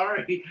John.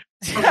 Sorry.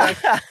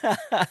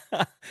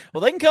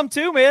 Well, they can come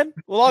too, man.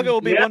 We'll all go.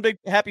 We'll be one big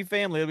happy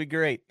family. It'll be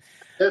great.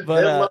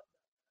 But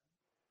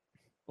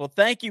well,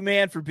 thank you,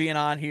 man, for being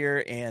on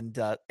here, and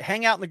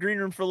hang out in the green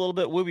room for a little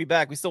bit. We'll be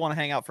back. We still want to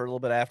hang out for a little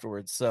bit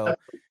afterwards. So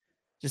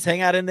just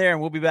hang out in there, and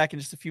we'll be back in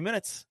just a few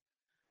minutes.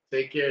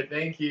 Take care.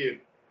 Thank you.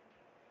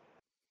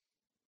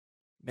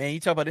 Man,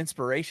 you talk about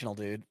inspirational,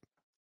 dude.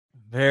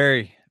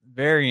 Very,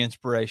 very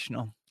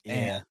inspirational. Yeah.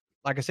 And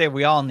like I said,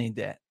 we all need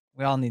that.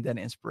 We all need that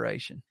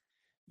inspiration.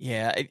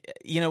 Yeah.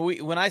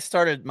 When I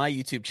started my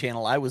YouTube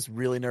channel, I was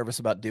really nervous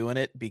about doing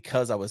it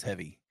because I was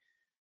heavy.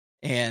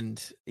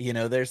 And,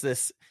 there's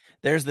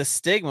this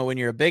stigma when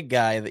you're a big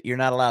guy that you're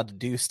not allowed to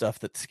do stuff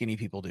that skinny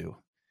people do.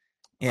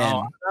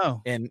 And,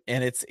 and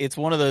it's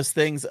one of those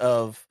things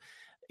of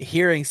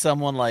hearing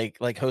someone like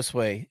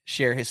Josue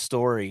share his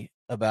story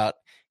about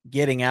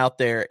getting out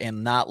there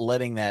and not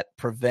letting that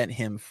prevent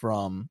him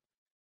from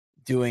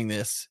doing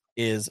this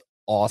is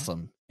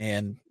awesome.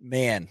 And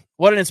man,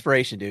 what an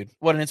inspiration, dude.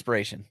 What an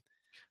inspiration.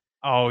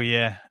 Oh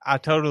yeah, I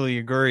totally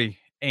agree.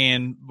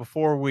 And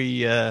before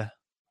we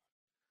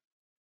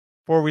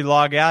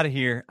log out of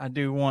here, I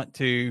do want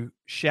to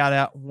shout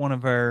out one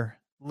of our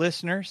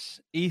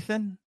listeners.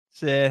 Ethan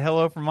said,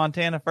 hello from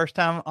Montana. First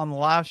time on the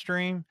live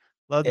stream.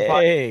 Love the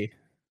podcast.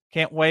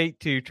 Can't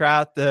wait to try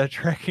out the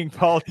trekking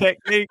pole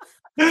technique.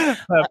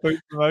 Poop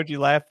emoji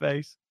laugh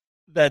face.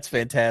 That's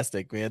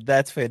fantastic, man.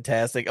 That's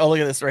fantastic. Oh, look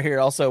at this right here.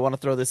 Also, I want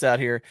to throw this out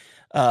here.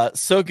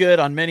 So good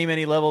on many,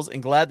 many levels,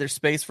 and glad there's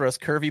space for us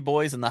curvy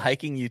boys in the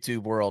hiking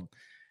YouTube world.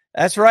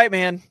 That's right,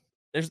 man.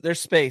 There's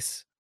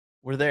space.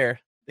 We're there.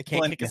 They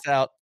can't kick us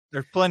out.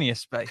 There's plenty of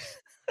space.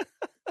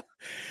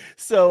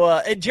 So,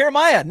 and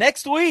Jeremiah,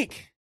 next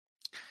week,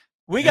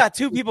 we got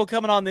two people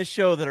coming on this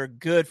show that are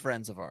good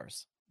friends of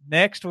ours.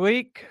 Next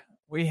week,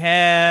 we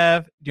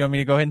have, do you want me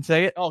to go ahead and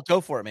say it? Oh, go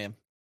for it, man.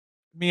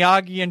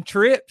 Miyagi and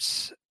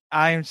Trips.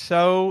 I am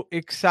so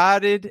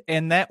excited,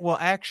 and that will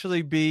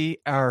actually be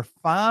our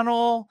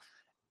final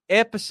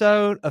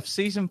episode of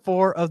season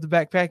 4 of the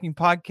Backpacking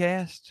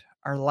Podcast,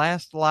 our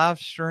last live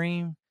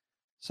stream.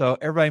 So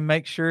everybody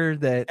make sure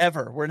that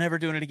we're never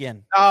doing it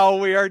again. Oh,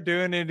 we are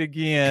doing it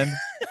again.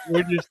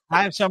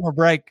 I have summer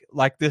break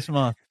like this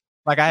month.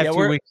 Like I have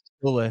 2 weeks of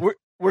school left.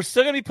 We're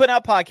still going to be putting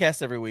out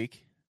podcasts every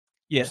week.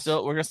 Yes.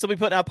 We're going to still be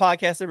putting out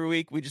podcasts every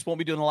week. We just won't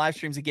be doing the live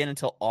streams again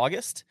until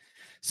August.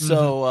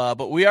 So,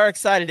 but we are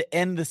excited to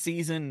end the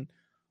season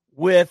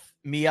with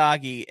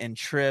Miyagi and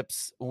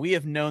Trips. We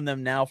have known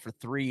them now for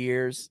 3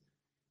 years,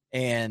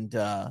 and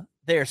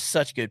they're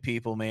such good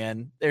people,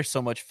 man. They're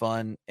so much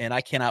fun, and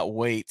I cannot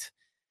wait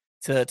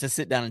to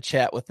sit down and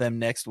chat with them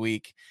next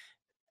week.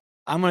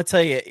 I'm going to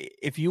tell you,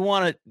 if you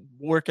want to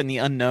work in the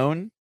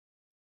unknown,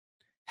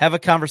 have a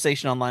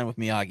conversation online with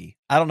Miyagi.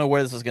 I don't know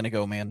where this is going to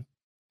go, man.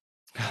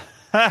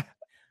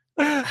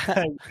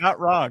 Not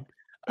wrong.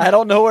 I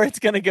don't know where it's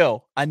going to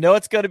go. I know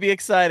it's going to be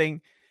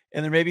exciting,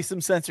 and there may be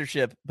some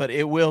censorship, but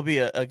it will be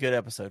a good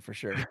episode for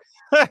sure.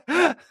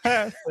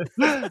 A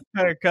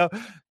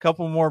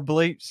couple more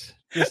bleeps,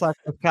 just like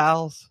with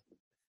Kyle's.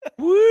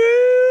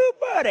 Woo,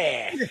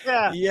 buddy.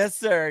 Yeah. Yes,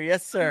 sir.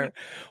 Yes, sir.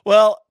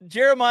 Well,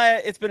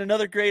 Jeremiah, it's been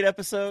another great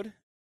episode.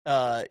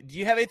 Do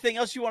you have anything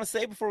else you want to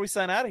say before we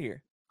sign out of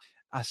here?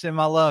 I send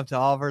my love to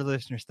all of our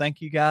listeners. Thank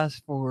you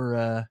guys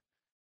for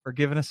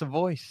giving us a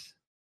voice.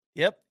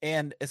 Yep.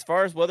 And as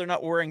far as whether or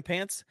not we're wearing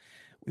pants,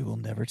 we will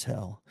never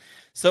tell.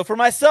 So for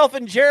myself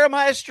and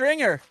Jeremiah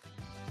Stringer,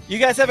 you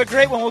guys have a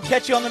great one. We'll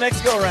catch you on the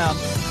next go around.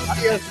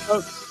 Adios,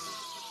 folks.